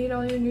naturally meet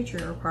all your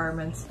nutrient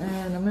requirements.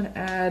 And I'm going to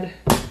add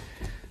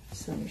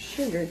some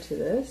sugar to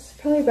this,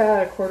 probably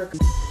about a quarter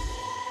cup.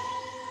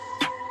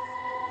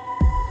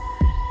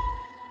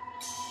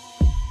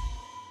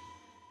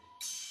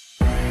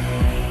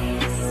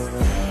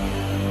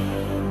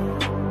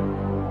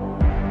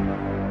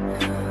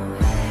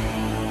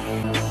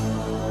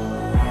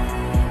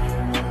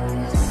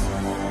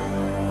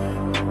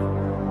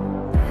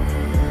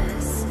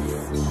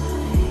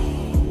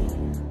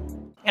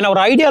 ஏன்னா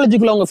ஒரு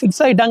ஐடியாலஜிக்குள்ள அவங்க fix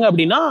ஆகிட்டாங்க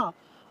அப்படின்னா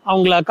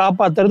அவங்கள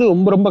காப்பாற்றுறது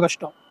ரொம்ப ரொம்ப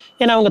கஷ்டம்.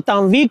 ஏன்னா அவங்க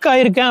தான்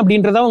வீக்காக இருக்கேன்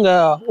அப்படின்றத அவங்க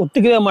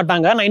ஒத்துக்கவே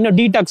மாட்டாங்க. நான் இன்னும்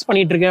டீடாக்ஸ்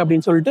பண்ணிட்டு இருக்கேன்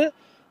அப்படின்னு சொல்லிட்டு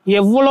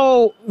எவ்வளோ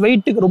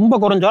வெயிட்டுக்கு ரொம்ப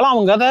குறைஞ்சாலும்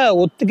அவங்க அதை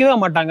ஒத்துக்கவே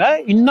மாட்டாங்க.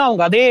 இன்னும்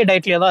அவங்க அதே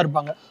டயட்லேயே தான்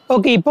இருப்பாங்க.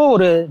 ஓகே, இப்போ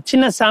ஒரு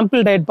சின்ன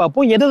சாம்பிள் டயட்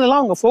பார்ப்போம்,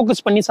 எதெல்லாம் அவங்க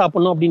ஃபோக்கஸ் பண்ணி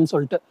சாப்பிடணும் அப்படின்னு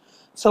சொல்லிட்டு.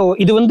 ஸோ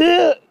இது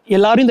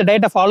எல்லாரும் இந்த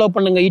டயட்டை ஃபாலோ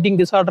பண்ணுங்க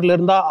ஈட்டிங் டிசார்டர்ல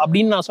இருந்தா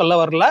அப்படின்னு நான்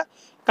சொல்ல வரல.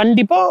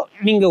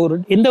 கண்டிப்பாக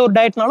நீங்கள் எந்த ஒரு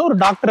டயட்னாலும் ஒரு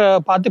டாக்டரை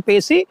பார்த்து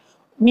பேசி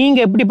நீங்க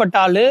எப்படிப்பட்ட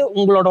ஆளு,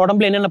 உங்களோட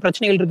உடம்புல என்னென்ன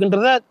பிரச்சனைகள்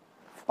இருக்குன்றத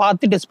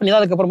பார்த்து டெஸ்ட் பண்ணி தான்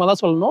அதுக்கப்புறமா தான்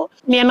சொல்லணும்.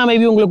 ஏன்னா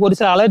மேபி உங்களுக்கு ஒரு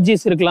சில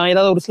அலர்ஜிஸ் இருக்கலாம்,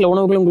 ஏதாவது ஒரு சில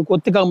உணவுகள் உங்களுக்கு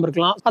ஒத்துக்காம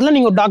இருக்கலாம். அதெல்லாம்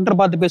நீங்க ஒரு டாக்டர்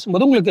பார்த்து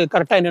பேசும்போது உங்களுக்கு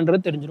கரெக்டா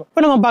என்னன்றது தெரிஞ்சிடும்.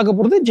 இப்போ நம்ம பார்க்க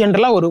போகிறது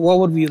ஜென்ரலா ஒரு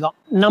ஓவர் வியூ தான்.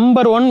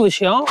 நம்பர் 1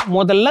 விஷயம்,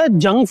 முதல்ல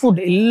ஜங்க்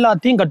ஃபுட்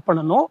எல்லாத்தையும் கட்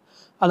பண்ணணும்.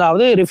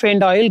 அதாவது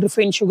refined oil,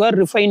 refined sugar,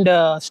 refined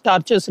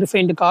starches,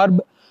 refined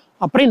corp,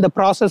 அப்புறம் இந்த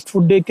processed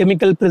food,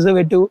 chemical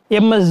preservative,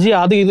 MSG,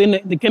 அது இதுன்னு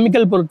இந்த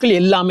கெமிக்கல் பொருட்கள்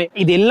எல்லாமே,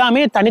 இது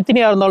எல்லாமே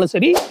தனித்தனியாக இருந்தாலும்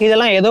சரி,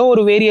 இதெல்லாம் ஏதோ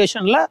ஒரு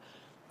வேரியேஷனில்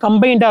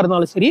கம்பைண்டாக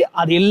இருந்தாலும் சரி,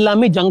 அது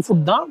எல்லாமே ஜங்க்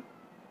ஃபுட் தான்.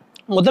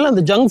 முதல்ல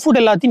அந்த ஜங்க் ஃபுட்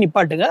எல்லாத்தையும்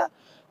நிப்பாட்டுங்க.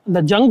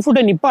 அந்த ஜங்க்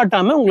ஃபுட்டை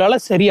நிப்பாட்டாமல்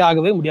உங்களால்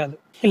சரியாகவே முடியாது.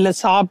 இல்லை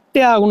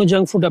சாப்பிட்டே ஆகணும்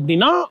ஜங்க் ஃபுட்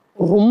அப்படின்னா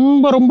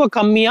ரொம்ப ரொம்ப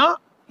கம்மியாக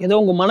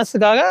ஏதோ உங்கள்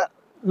மனசுக்காக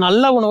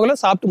நல்ல உணவுகளை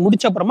சாப்பிட்டு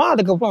முடிச்ச அப்புறமா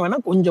அதுக்கப்புறம்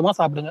வேணால் கொஞ்சமாக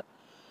சாப்பிடுங்க.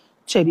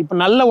 சரி, இப்போ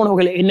நல்ல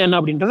உணவுகள் என்னென்ன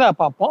அப்படின்றத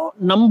பார்ப்போம்.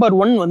 Number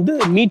 1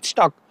 meet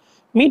stock.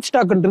 மீட்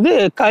ஸ்டாக்ன்றது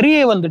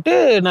கறியை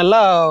நல்லா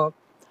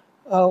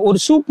ஒரு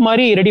சூப்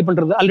மாதிரி ரெடி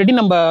பண்ணுறது. ஆல்ரெடி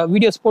நம்ம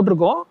வீடியோஸ்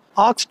போட்டிருக்கோம்.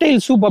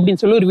 ஆக்ஸ்டைல் சூப்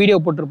அப்படின்னு சொல்லி ஒரு வீடியோ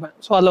போட்டிருப்பேன்.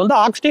 ஸோ அதில்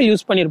ஆக்ஸ்டைல்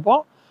யூஸ்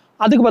பண்ணியிருப்போம்.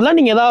 அதுக்கு பதிலாக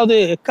நீங்கள் ஏதாவது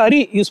கறி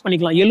யூஸ்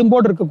பண்ணிக்கலாம்.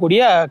 எலும்போடு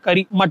இருக்கக்கூடிய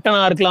கறி,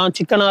 மட்டனாக இருக்கலாம்,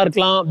 சிக்கனாக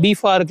இருக்கலாம்,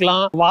 பீஃபாக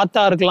இருக்கலாம்,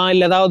 வாத்தா இருக்கலாம்,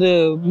 இல்லை ஏதாவது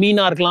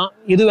மீனாக இருக்கலாம்,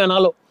 எது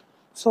வேணாலும்.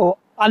 ஸோ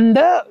அந்த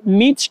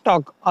மீட்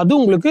ஸ்டாக் அது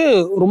உங்களுக்கு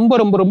ரொம்ப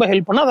ரொம்ப ரொம்ப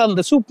ஹெல்ப் பண்ணும். அது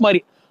அந்த சூப்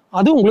மாதிரி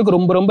அது உங்களுக்கு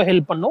ரொம்ப ரொம்ப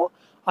ஹெல்ப் பண்ணும்.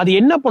 அது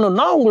என்ன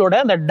பண்ணும்னா உங்களோட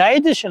அந்த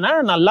டைஜஷனை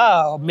நல்லா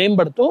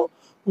மேம்படுத்தும்.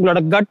 உங்களோட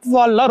கட்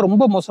வால்லாம்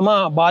ரொம்ப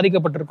மோசமாக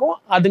பாதிக்கப்பட்டிருக்கும்,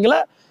 அதுங்களை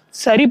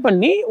சரி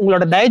பண்ணி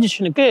உங்களோட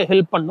டைஜஷனுக்கு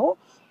ஹெல்ப் பண்ணும்.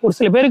 ஒரு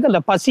சில பேருக்கு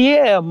அந்த பசியே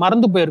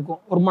மறந்து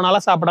போயிருக்கும், ரொம்ப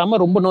நாளாக சாப்பிடாம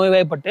ரொம்ப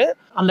நோய்வாய்ப்பட்டு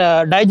அந்த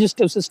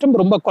டைஜஸ்டிவ் சிஸ்டம்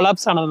ரொம்ப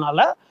கொலாப்ஸ்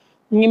ஆனதுனால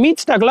நீங்கள் மீட்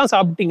ஸ்டாக்லாம்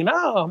சாப்பிட்டீங்கன்னா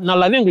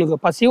நல்லாவே உங்களுக்கு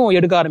பசியும்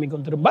எடுக்க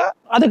ஆரம்பிக்கும் திரும்ப.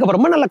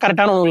 அதுக்கப்புறமா நல்லா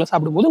கரெக்டான உணவுகளை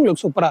சாப்பிடும்போது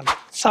உங்களுக்கு சூப்பராக இருக்கும்.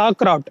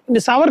 சாவர்க்ராட், இந்த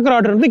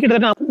சாவர்க்ராட்ன்றது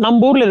கிட்டத்தட்ட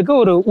நம்ம ஊரில் இருக்க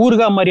ஒரு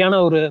ஊறுகாய் மாதிரியான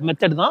ஒரு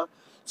மெத்தட் தான்.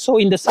 ஸோ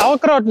இந்த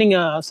சாவர்க்ராட்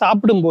நீங்கள்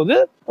சாப்பிடும்போது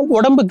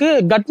உடம்புக்கு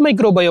கட்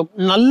மைக்ரோபயோம்,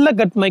 நல்ல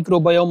கட்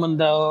மைக்ரோபயோம்,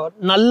 அந்த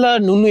நல்ல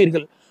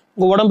நுண்ணுயிர்கள்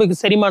உங்கள்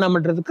உடம்புக்கு செரிமானம்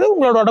பண்ணுறதுக்கு,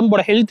 உங்களோட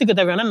உடம்போட ஹெல்த்துக்கு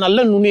தேவையான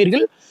நல்ல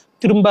நுண்ணுயிர்கள்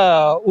திரும்ப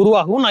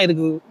உருவாகும். நான்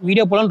இதுக்கு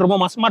வீடியோ போலான்னு ரொம்ப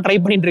மாசமாக ட்ரை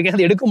பண்ணிட்டு இருக்கேன்,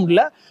 அது எடுக்க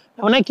முடியல.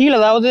 நான் கீழே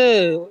ஏதாவது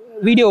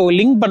வீடியோ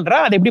லிங்க்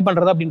பண்ணுறேன், அது எப்படி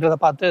பண்ணுறது அப்படின்றத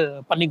பார்த்து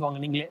பண்ணிக்கோங்க.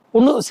 நீங்களே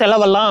ஒன்றும்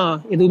செலவெல்லாம்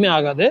எதுவுமே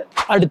ஆகாது.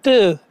 அடுத்து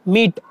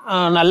மீட்,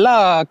 நல்லா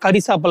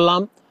கறி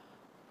சாப்பிட்லாம்.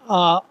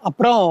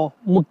 அப்புறம்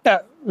முட்டை,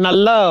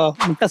 நல்லா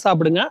முட்டை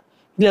சாப்பிடுங்க.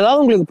 இதில்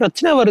ஏதாவது உங்களுக்கு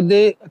பிரச்சனை வருது,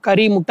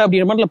 கறி முட்டை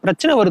அப்படின்ற மாதிரி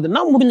பிரச்சனை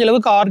வருதுன்னா முடிஞ்ச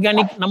அளவுக்கு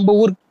ஆர்கானிக் நம்ம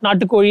ஊர்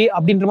நாட்டுக்கோழி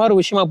அப்படின்ற மாதிரி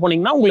ஒரு விஷயமா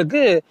போனீங்கன்னா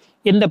உங்களுக்கு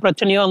எந்த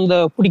பிரச்சனையும், அந்த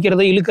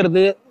பிடிக்கிறது,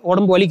 இழுக்கிறது,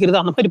 உடம்பு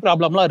வலிக்கிறது, அந்த மாதிரி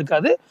ப்ராப்ளம்லாம்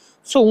இருக்காது.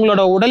 ஸோ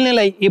உங்களோட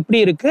உடல்நிலை எப்படி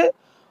இருக்குது,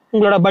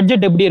 உங்களோட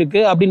பட்ஜெட் எப்படி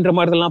இருக்குது அப்படின்ற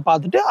மாதிரிலாம்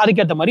பார்த்துட்டு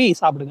அதுக்கேற்ற மாதிரி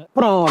சாப்பிடுங்க.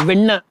 அப்புறம்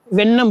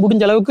வெண்ணெய்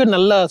முடிஞ்ச அளவுக்கு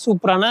நல்ல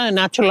சூப்பரான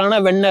நேச்சுரலான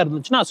வெண்ணெய்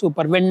இருந்துச்சுன்னா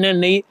சூப்பர். வெண்ணெய்,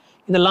 நெய்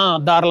இதெல்லாம்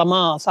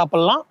தாராளமாக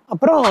சாப்பிட்லாம்.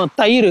 அப்புறம்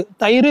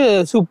தயிர்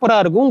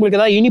சூப்பராக இருக்கும். உங்களுக்கு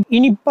ஏதாவது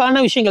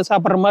இனிப்பான விஷயங்கள்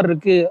சாப்பிட்ற மாதிரி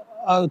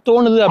இருக்குது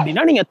தோணுது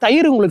அப்படின்னா நீங்கள்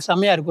தயிர் உங்களுக்கு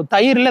செம்மையாக இருக்கும்.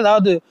 தயிரில்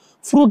ஏதாவது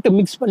ஃப்ரூட்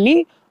மிக்ஸ் பண்ணி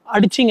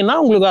அடிச்சிங்கன்னா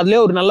உங்களுக்கு அதிலே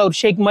ஒரு நல்ல ஒரு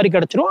ஷேக் மாதிரி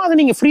கிடச்சிரும். அதை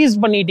நீங்கள் ஃப்ரீஸ்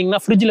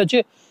பண்ணிட்டீங்கன்னா, ஃப்ரிட்ஜில்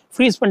வச்சு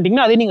ஃப்ரீஸ்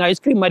பண்ணிட்டீங்கன்னா அதே நீங்கள்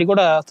ஐஸ்கிரீம் மாதிரி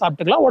கூட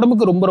சாப்பிட்டுக்கலாம்.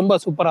 உடம்புக்கு ரொம்ப ரொம்ப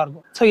சூப்பராக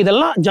இருக்கும். ஸோ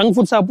இதெல்லாம் ஜங்க்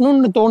ஃபுட்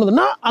சாப்பிடணும்னு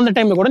தோணுதுன்னா அந்த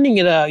டைமில் கூட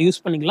நீங்கள் இதை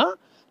யூஸ் பண்ணிக்கலாம்.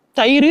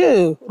 தயிர்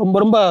ரொம்ப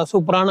ரொம்ப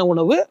சூப்பரான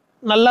உணவு.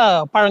 நல்லா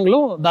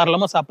பழங்களும்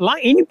தாராளமாக சாப்பிடலாம்.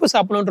 இனிப்பு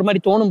சாப்பிடணுன்ற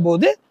மாதிரி தோணும்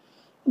போது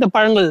இந்த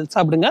பழங்கள்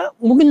சாப்பிடுங்க.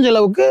 முடிஞ்ச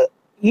அளவுக்கு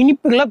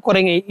இனிப்புகளை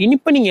குறைங்க.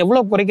 இனிப்பை நீங்கள்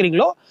எவ்வளோ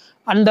குறைக்கிறீங்களோ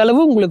அந்த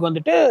அளவு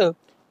உங்களுக்கு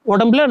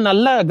உடம்புல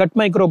நல்ல கட்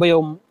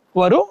மைக்ரோபயோம்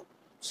வரும்.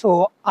 ஸோ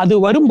அது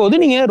வரும்போது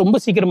நீங்கள் ரொம்ப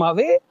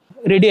சீக்கிரமாகவே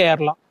ரெடி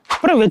ஆயிடலாம்.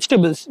 அப்புறம்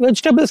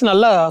வெஜிடபிள்ஸ்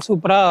நல்லா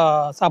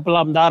சூப்பராக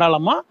சாப்பிடலாம்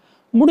தாராளமாக.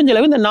 முடிஞ்ச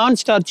அளவு இந்த நான்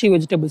ஸ்டார்ச்சி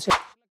வெஜிடபிள்ஸ்,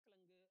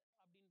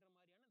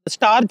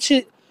 ஸ்டார்ச்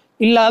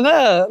இல்லாத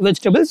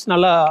வெஜிடபிள்ஸ்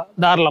நல்லா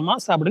தாராளமாக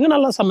சாப்பிடுங்க.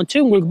 நல்லா சமைச்சு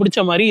உங்களுக்கு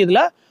பிடிச்ச மாதிரி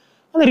இதில்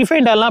அந்த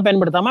ரிஃபைண்ட் ஆயிலெலாம்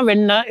பயன்படுத்தாமல்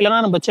வெண்ணெய் இல்லைனா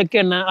நம்ம செக்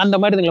எண்ணெய் அந்த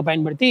மாதிரி இதுங்களை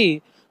பயன்படுத்தி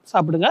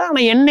சாப்பிடுங்க.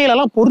 ஆனால்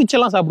எண்ணெயிலலாம்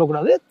பொரிச்செல்லாம்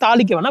சாப்பிடக்கூடாது,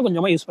 தாளிக்க வேணால்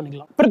கொஞ்சமாக யூஸ்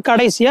பண்ணிக்கலாம். அப்புறம்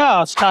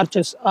கடைசியாக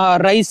ஸ்டார்ச்சஸ்,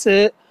 ரைஸு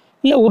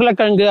இல்லை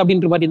உருளைக்கிழங்கு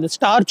அப்படின்ற மாதிரி இந்த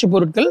ஸ்டார்ச்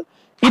பொருட்கள்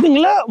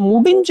இதுங்களை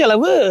முடிஞ்ச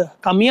அளவு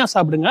கம்மியாக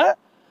சாப்பிடுங்க.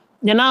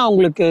 ஏன்னா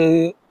உங்களுக்கு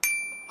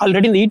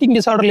ஆல்ரெடி இந்த ஈட்டிங்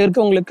டிசார்டரில்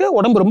இருக்கவங்களுக்கு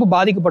உடம்பு ரொம்ப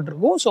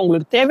பாதிக்கப்பட்டிருக்கும். ஸோ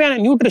உங்களுக்கு தேவையான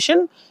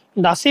நியூட்ரிஷன்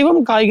இந்த அசைவம்,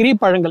 காய்கறி,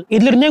 பழங்கள்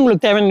இதுலேருந்தே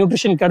உங்களுக்கு தேவையான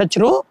நியூட்ரிஷன்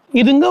கிடைச்சிரும்.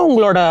 இதுங்க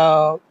உங்களோட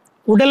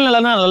உடல்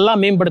நலனை நல்லா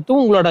மேம்படுத்தும்,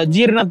 உங்களோட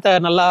ஜீரணத்தை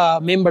நல்லா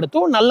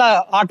மேம்படுத்தும், நல்ல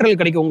ஆற்றல்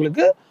கிடைக்கும்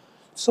உங்களுக்கு.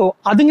 ஸோ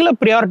அதுங்களை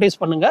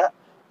ப்ரியாரிட்டைஸ் பண்ணுங்க.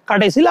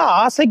 கடைசியில்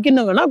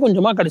ஆசைக்குன்னு வேணா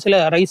கொஞ்சமாக கடைசியில்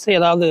ரைஸ்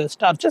ஏதாவது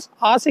ஸ்டார்ச்சஸ்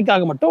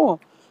ஆசைக்காக மட்டும்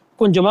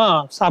கொஞ்சமாக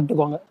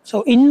சாப்பிட்டுக்கோங்க. ஸோ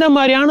இந்த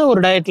மாதிரியான ஒரு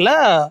டயட்டில்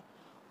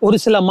ஒரு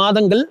சில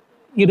மாதங்கள்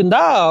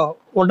இருந்தால்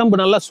உடம்பு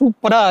நல்லா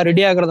சூப்பராக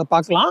ரெடி ஆகிறத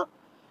பார்க்கலாம்.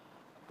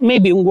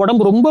 மேபி உங்கள்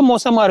உடம்பு ரொம்ப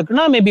மோசமாக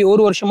இருக்குன்னா மேபி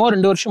 1 வருஷமோ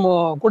 2 வருஷமோ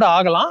கூட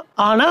ஆகலாம்.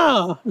 ஆனால்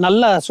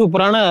நல்ல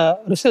சூப்பரான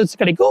ரிசல்ட்ஸ்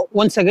கிடைக்கும்.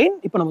 ஒன்ஸ் அகைன்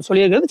இப்போ நம்ம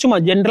சொல்லியிருக்கிறது சும்மா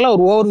ஜென்ரலாக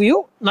ஒரு ஓவர்வியூ,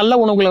 நல்ல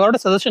உணவுகளோட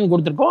சஜஷன்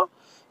கொடுத்துருக்கோம்.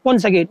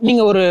 ஒன்ஸ் அகைன்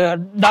நீங்கள் ஒரு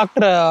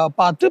டாக்டரை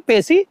பார்த்து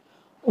பேசி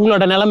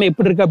உங்களோட நிலைமை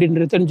எப்படி இருக்குது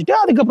அப்படின்றது தெரிஞ்சுட்டு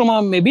அதுக்கப்புறமா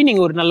மேபி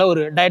நீங்கள் ஒரு நல்ல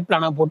ஒரு டயட்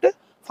பிளானாக போட்டு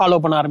ஃபாலோ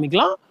பண்ண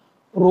ஆரம்பிக்கலாம்.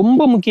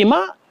 ரொம்ப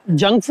முக்கியமாக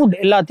ஜங்க் ஃபுட்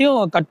எல்லாத்தையும்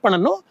கட்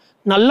பண்ணணும்,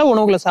 நல்ல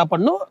உணவுகளை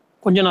சாப்பிடணும்,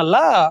 கொஞ்சம்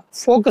நல்லா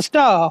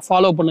ஃபோக்கஸ்டாக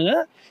ஃபாலோ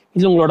பண்ணுங்கள்.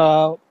 இது உங்களோட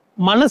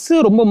மனசு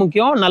ரொம்ப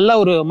முக்கியம், நல்ல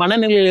ஒரு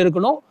மனநிலையில்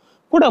இருக்கணும்.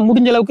 கூட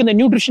முடிஞ்ச அளவுக்கு இந்த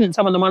நியூட்ரிஷன்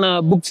சம்மந்தமான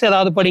புக்ஸ்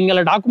ஏதாவது படிங்க,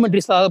 இல்லை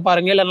டாக்குமெண்ட்ரிஸ் ஏதாவது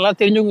பாருங்கள், இல்லை நல்லா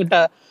தெரிஞ்சவங்ககிட்ட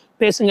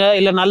பேசுங்க,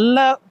 இல்லை நல்ல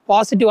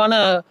பாசிட்டிவான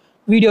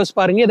வீடியோஸ்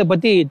பாருங்கள், இதை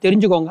பற்றி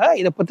தெரிஞ்சுக்கோங்க.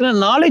 இதை பற்றின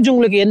நாலேஜ்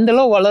உங்களுக்கு எந்த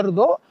அளவு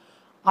வளருதோ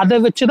அதை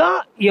வச்சு தான்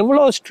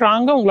எவ்வளோ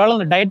ஸ்ட்ராங்காக உங்களால்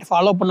அந்த டயட்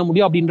ஃபாலோ பண்ண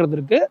முடியும் அப்படின்றது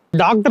இருக்குது.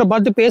 டாக்டரை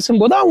பார்த்து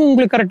பேசும்போது அவங்க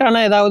உங்களுக்கு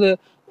கரெக்டான ஏதாவது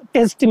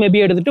டெஸ்ட்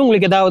மேபி எடுத்துட்டு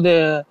உங்களுக்கு ஏதாவது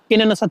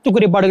என்னென்ன சத்து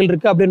குறைபாடுகள்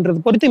இருக்கு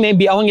அப்படின்றது பொறுத்து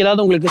மேபி அவங்க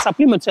ஏதாவது உங்களுக்கு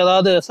சப்ளிமெண்ட்ஸ்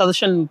ஏதாவது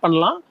சஜஷன்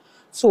பண்ணலாம்.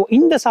 ஸோ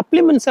இந்த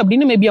சப்ளிமெண்ட்ஸ்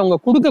அப்படின்னு மேபி அவங்க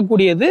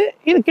கொடுக்கக்கூடியது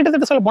இது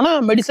கிட்டத்தட்ட சொல்ல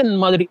போனால் மெடிசன்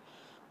மாதிரி.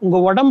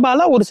 உங்கள்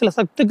உடம்பால ஒரு சில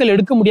சத்துக்கள்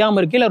எடுக்க முடியாமல்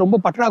இருக்கு, இல்லை ரொம்ப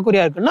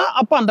பற்றாக்குறையா இருக்குன்னா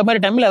அப்போ அந்த மாதிரி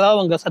டைமில் ஏதாவது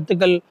அவங்க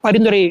சத்துக்கள்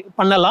பரிந்துரை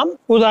பண்ணலாம்.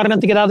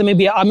 உதாரணத்துக்கு ஏதாவது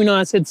maybe amino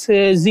acids,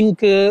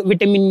 zinc,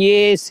 vitamin A,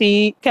 C,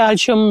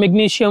 calcium,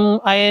 magnesium,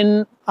 iron,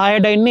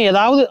 அயோடைன்னு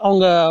ஏதாவது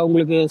அவங்க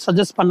உங்களுக்கு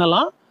சஜஸ்ட்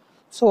பண்ணலாம்.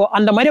 ஸோ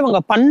அந்த மாதிரி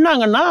அவங்க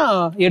பண்ணாங்கன்னா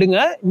எடுங்க.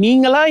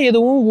 நீங்களா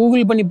எதுவும்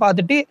கூகுள் பண்ணி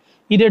பார்த்துட்டு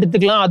இது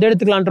எடுத்துக்கலாம் அது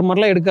எடுத்துக்கலான்ற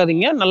மாதிரிலாம்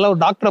எடுக்காதீங்க. நல்ல ஒரு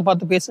டாக்டரை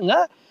பார்த்து பேசுங்க.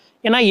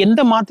 ஏன்னா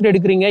எந்த மாத்திரை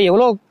எடுக்கிறீங்க,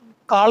 எவ்வளோ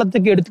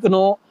காலத்துக்கு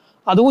எடுத்துக்கணும்,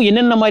 அதுவும்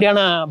என்னென்ன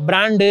மாதிரியான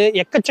பிராண்டு,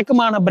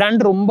 எக்கச்சக்கமான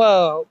பிராண்டு ரொம்ப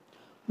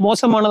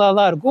மோசமானதாக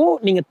தான் இருக்கும்.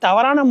 நீங்கள்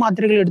தவறான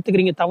மாத்திரைகள்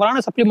எடுத்துக்கிறீங்க,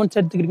 தவறான சப்ளிமெண்ட்ஸ்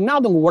எடுத்துக்கிறீங்கன்னா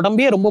அது உங்கள்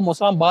உடம்பே ரொம்ப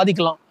மோசமாக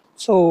பாதிக்கலாம்.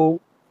 ஸோ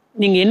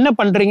நீங்கள் என்ன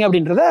பண்ணுறீங்க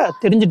அப்படின்றத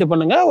தெரிஞ்சுட்டு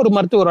பண்ணுங்க ஒரு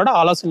மருத்துவரோட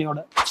ஆலோசனையோட.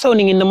 ஸோ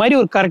நீங்கள் இந்த மாதிரி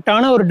ஒரு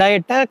கரெக்டான ஒரு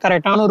டயட்டை,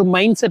 கரெக்டான ஒரு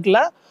மைண்ட்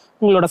செட்டில்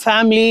உங்களோட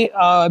ஃபேமிலி,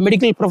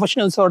 மெடிக்கல்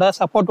ப்ரொஃபஷனல்ஸோட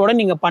சப்போர்ட்டோட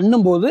நீங்கள்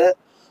பண்ணும்போது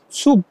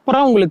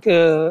சூப்பராக உங்களுக்கு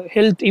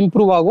ஹெல்த்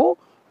இம்ப்ரூவ் ஆகும்,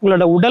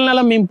 உங்களோட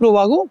உடல்நலம் இம்ப்ரூவ்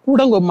ஆகும், கூட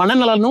உங்கள்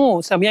மனநலனும்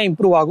செமையாக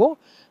இம்ப்ரூவ் ஆகும்.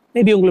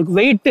 மேபி உங்களுக்கு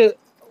வெயிட்டு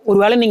ஒரு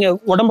வேளை நீங்கள்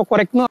உடம்பை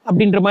குறைக்கணும்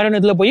அப்படின்ற மாதிரியான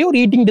இதில் போய் ஒரு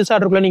ஈட்டிங்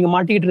டிசார்டருக்குள்ளே நீங்கள்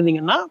மாட்டிக்கிட்டு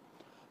இருந்தீங்கன்னா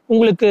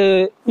உங்களுக்கு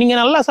நீங்கள்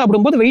நல்லா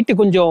சாப்பிடும்போது வெயிட்டு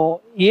கொஞ்சம்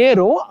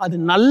ஏறும். அது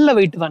நல்ல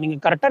வெயிட்டு தான்.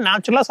 நீங்கள் கரெக்டாக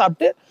நேச்சுரலாக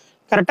சாப்பிட்டு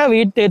கரெக்டாக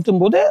வெயிட்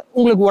ஏற்றும் போது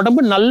உங்களுக்கு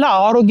உடம்பு நல்ல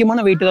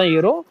ஆரோக்கியமான வெயிட்டு தான்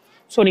ஏறும்.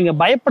 ஸோ நீங்கள்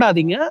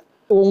பயப்படாதீங்க.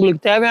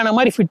 உங்களுக்கு தேவையான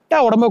மாதிரி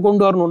ஃபிட்டாக உடம்பை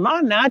கொண்டு வரணும்னா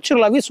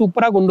நேச்சுரலாகவே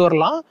சூப்பராக கொண்டு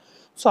வரலாம்.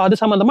 ஸோ அது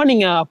சம்மந்தமாக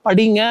நீங்கள்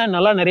படிங்க,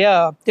 நல்லா நிறையா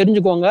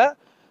தெரிஞ்சுக்கோங்க.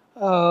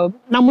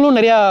 நம்மளும்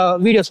நிறையா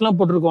வீடியோஸ்லாம்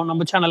போட்டிருக்கோம்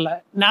நம்ம சேனலில்.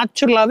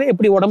 நேச்சுரலாகவே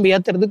எப்படி உடம்பு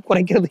ஏற்றுறது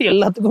குறைக்கிறது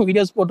எல்லாத்துக்கும்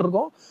வீடியோஸ்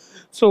போட்டிருக்கோம்.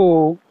 ஸோ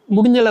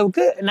முடிஞ்ச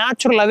அளவுக்கு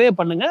நேச்சுரலாகவே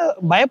பண்ணுங்கள்,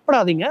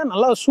 பயப்படாதீங்க.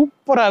 நல்லா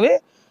சூப்பராகவே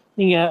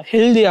நீங்கள்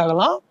ஹெல்தி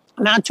ஆகலாம்.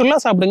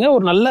 நேச்சுரலாக சாப்பிடுங்க,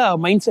 ஒரு நல்ல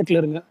மைண்ட் செட்டில்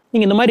இருங்க.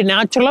 நீங்கள் இந்த மாதிரி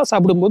நேச்சுரலாக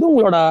சாப்பிடும்போது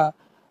உங்களோட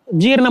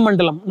ஜீரண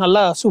மண்டலம்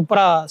நல்லா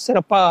சூப்பராக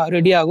சிறப்பாக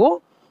ரெடி ஆகும்,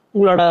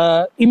 உங்களோட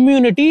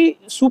இம்யூனிட்டி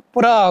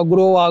சூப்பராக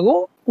க்ரோ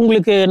ஆகும்,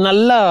 உங்களுக்கு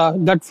நல்ல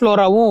கட்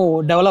ஃப்ளோராகவும்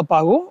டெவலப்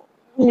ஆகும்,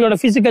 உங்களோட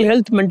ஃபிசிக்கல்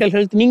ஹெல்த், மென்டல்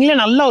ஹெல்த் நீங்களே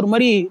நல்லா ஒரு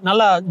மாதிரி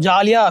நல்லா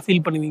ஜாலியாக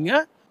ஃபீல் பண்ணுவீங்க.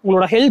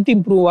 உங்களோட ஹெல்த்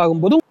இம்ப்ரூவ்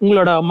ஆகும்போது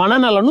உங்களோட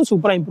மனநலனும்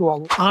சூப்பராக இம்ப்ரூவ்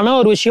ஆகும். ஆனால்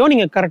ஒரு விஷயம்,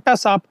 நீங்கள் கரெக்டாக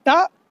சாப்பிட்டா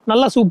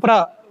நல்லா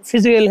சூப்பராக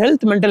ஃபிசிக்கல்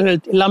ஹெல்த், மென்டல்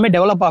ஹெல்த் எல்லாமே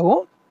டெவலப்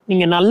ஆகும்.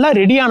 நீங்கள் நல்லா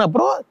ரெடி ஆன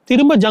அப்புறம்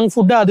திரும்ப ஜங்க்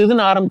ஃபுட்டு அது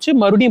இதுன்னு ஆரம்பித்து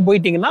மறுபடியும்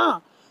போயிட்டீங்கன்னா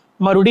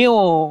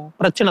மறுபடியும்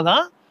பிரச்சனை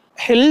தான்.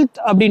 ஹெல்த்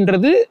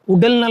அப்படின்றது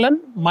உடல் நலன்,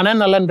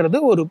 மனநலன்றது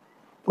ஒரு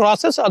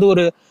ப்ராசஸ். அது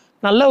ஒரு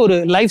நல்ல ஒரு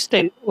லைஃப்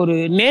ஸ்டைல், ஒரு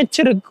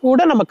நேச்சருக்கு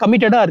கூட நம்ம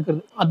கமிட்டடாக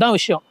இருக்கிறது, அதுதான்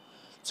விஷயம்.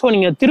 ஸோ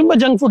நீங்கள் திரும்ப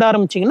ஜங்க் ஃபுட்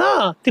ஆரம்பிச்சிங்கன்னா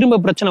திரும்ப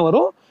பிரச்சனை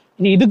வரும்.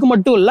 இதுக்கு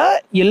மட்டும் இல்லை,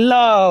 எல்லா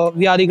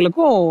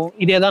வியாதிகளுக்கும்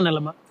இதே தான்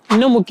நிலைமை.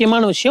 இன்னும்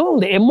முக்கியமான விஷயம்,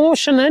 இந்த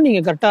எமோஷனை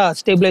நீங்கள் கரெக்டாக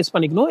ஸ்டேபிளைஸ்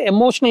பண்ணிக்கணும்.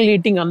 எமோஷனல்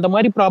ஈட்டிங் அந்த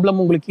மாதிரி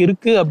ப்ராப்ளம் உங்களுக்கு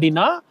இருக்குது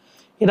அப்படின்னா,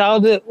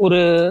 ஏதாவது ஒரு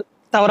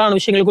தவறான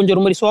விஷயங்கள், கொஞ்சம்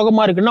ஒரு மாதிரி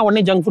சோகமாக இருக்குன்னா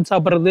உடனே ஜங்க் ஃபுட்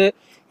சாப்பிட்றது,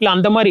 இல்லை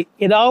அந்த மாதிரி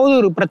ஏதாவது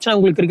ஒரு பிரச்சனை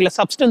உங்களுக்கு இருக்குல்ல,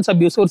 சப்ஸ்டன்ஸ்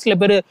அபியூஸ். ஒரு சில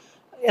பேர்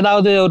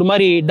ஏதாவது ஒரு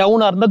மாதிரி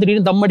டவுனாக இருந்தால்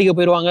திடீர்னு தம் அடிக்க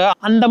போயிடுவாங்க.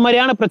 அந்த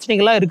மாதிரியான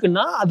பிரச்சனைகள்லாம்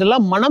இருக்குன்னா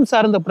அதெல்லாம் மனம்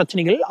சார்ந்த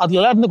பிரச்சனைகள்.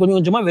 அதுலாம் இருந்து கொஞ்சம்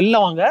கொஞ்சமாக வெளில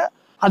வாங்க.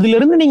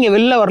 அதுலேருந்து நீங்கள்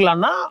வெளில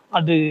வரலான்னா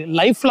அது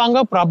லைஃப்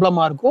லாங்காக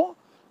ப்ராப்ளமாக இருக்கும்.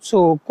 ஸோ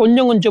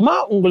கொஞ்சம்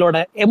கொஞ்சமாக உங்களோட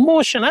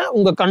எமோஷனை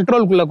உங்கள்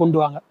கண்ட்ரோல்குள்ளே கொண்டு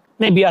வாங்க.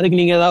 மேபி அதுக்கு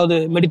நீங்கள் ஏதாவது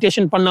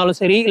மெடிடேஷன் பண்ணாலும்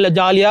சரி, இல்லை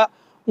ஜாலியாக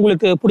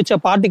உங்களுக்கு பிடிச்ச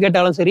பாட்டு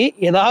கேட்டாலும் சரி,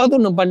 ஏதாவது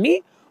ஒன்று பண்ணி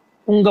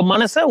உங்கள்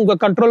மனசை உங்கள்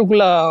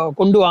கண்ட்ரோல்குள்ளே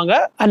கொண்டு வாங்க.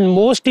 அண்ட்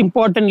மோஸ்ட்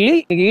இம்பார்ட்டன்ட்லி,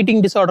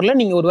 ஈட்டிங் டிஸார்டரில்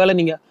நீங்கள் ஒரு வேளை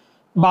நீங்கள்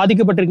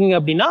பாதிக்கப்பட்டிருக்கீங்க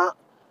அப்படின்னா,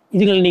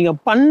 இதுகள் நீங்கள்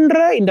பண்ணுற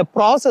இந்த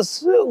ப்ராசஸ்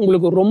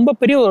உங்களுக்கு ரொம்ப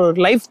பெரிய ஒரு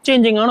லைஃப்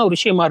சேஞ்சிங்கான ஒரு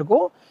விஷயமா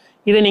இருக்கும்.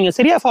 இதை நீங்கள்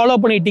சரியாக ஃபாலோ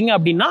பண்ணிட்டீங்க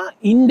அப்படின்னா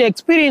இந்த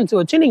எக்ஸ்பீரியன்ஸ்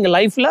வச்சு நீங்கள்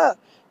லைஃப்பில்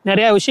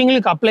நிறையா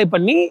விஷயங்களுக்கு அப்ளை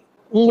பண்ணி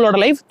உங்களோட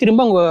லைஃப்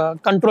திரும்ப உங்கள்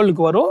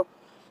கண்ட்ரோலுக்கு வரும்.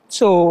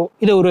 ஸோ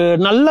இது ஒரு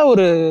நல்ல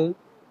ஒரு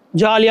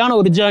ஜாலியான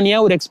ஒரு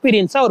ஜேர்னியாக, ஒரு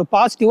எக்ஸ்பீரியன்ஸாக, ஒரு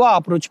பாசிட்டிவாக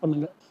அப்ரோச்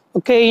பண்ணுங்க.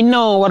 ஓகே,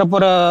 இன்னும்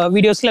வரப்போகிற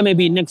வீடியோஸில்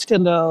மேபி நெக்ஸ்ட்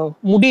இந்த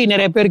முடி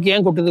நிறைய பேருக்கு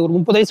ஏன் கொட்டுது, ஒரு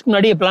 30 வயசுக்கு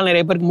முன்னாடி எப்பெல்லாம்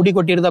நிறைய பேருக்கு முடி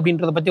கொட்டிடுது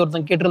அப்படின்றத பற்றி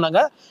ஒருத்தங்க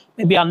கேட்டிருந்தாங்க.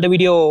 மேபி அந்த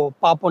வீடியோ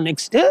பார்ப்போம்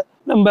நெக்ஸ்ட்டு.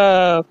 நம்ம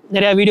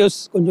நிறையா வீடியோஸ்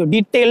கொஞ்சம்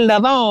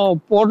டீட்டெயில்டாக தான்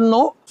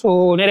போடணும். ஸோ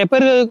நிறைய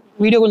பேர்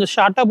வீடியோ கொஞ்சம்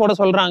ஷார்ட்டாக போட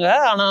சொல்கிறாங்க.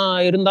 ஆனால்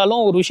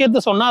இருந்தாலும் ஒரு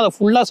விஷயத்த சொன்னால் அதை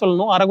ஃபுல்லாக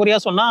சொல்லணும்.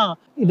 அரைக்குறையாக சொன்னால்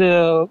இது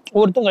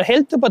ஒருத்தவங்க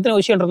ஹெல்த் பற்றின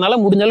விஷயன்றதுனால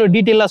முடிஞ்சாலும்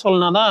டீட்டெயிலாக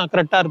சொல்லனா தான்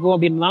கரெக்டாக இருக்கும்.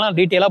 அப்படின்றதுனால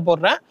டீட்டெயிலாக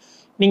போடுறேன்.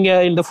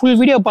 நீங்கள் இந்த ஃபுல்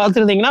வீடியோ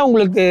பார்த்துருந்தீங்கன்னா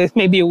உங்களுக்கு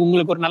மேபி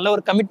உங்களுக்கு ஒரு நல்ல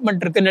ஒரு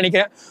கமிட்மெண்ட் இருக்குன்னு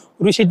நினைக்கிறேன்,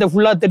 ஒரு விஷயத்த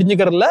ஃபுல்லாக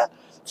தெரிஞ்சுக்கிறதுல.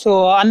 ஸோ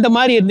அந்த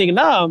மாதிரி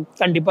இருந்தீங்கன்னா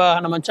கண்டிப்பாக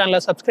நம்ம சேனலை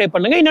சப்ஸ்கிரைப்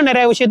பண்ணுங்கள். இன்னும்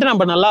நிறைய விஷயத்த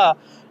நம்ம நல்லா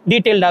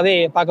டீட்டெயில்டாகவே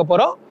பார்க்க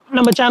போகிறோம்.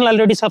 நம்ம சேனல்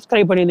ஆல்ரெடி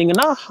சப்ஸ்கிரைப்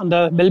பண்ணியிருந்தீங்கன்னா அந்த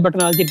பெல்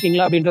பட்டன்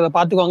அழுத்திருக்கீங்களா அப்படின்றத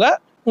பார்த்துக்கோங்க.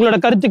 உங்களோட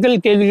கருத்துக்கள்,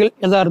 கேள்விகள்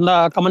எதாக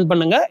இருந்தால் கமெண்ட்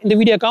பண்ணுங்கள். இந்த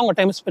வீடியோக்காக உங்கள்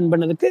டைம் ஸ்பெண்ட்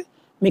பண்ணதுக்கு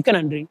மிக்க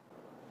நன்றி.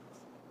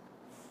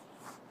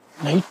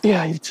 நைட்டே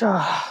ஆயிடுச்சா?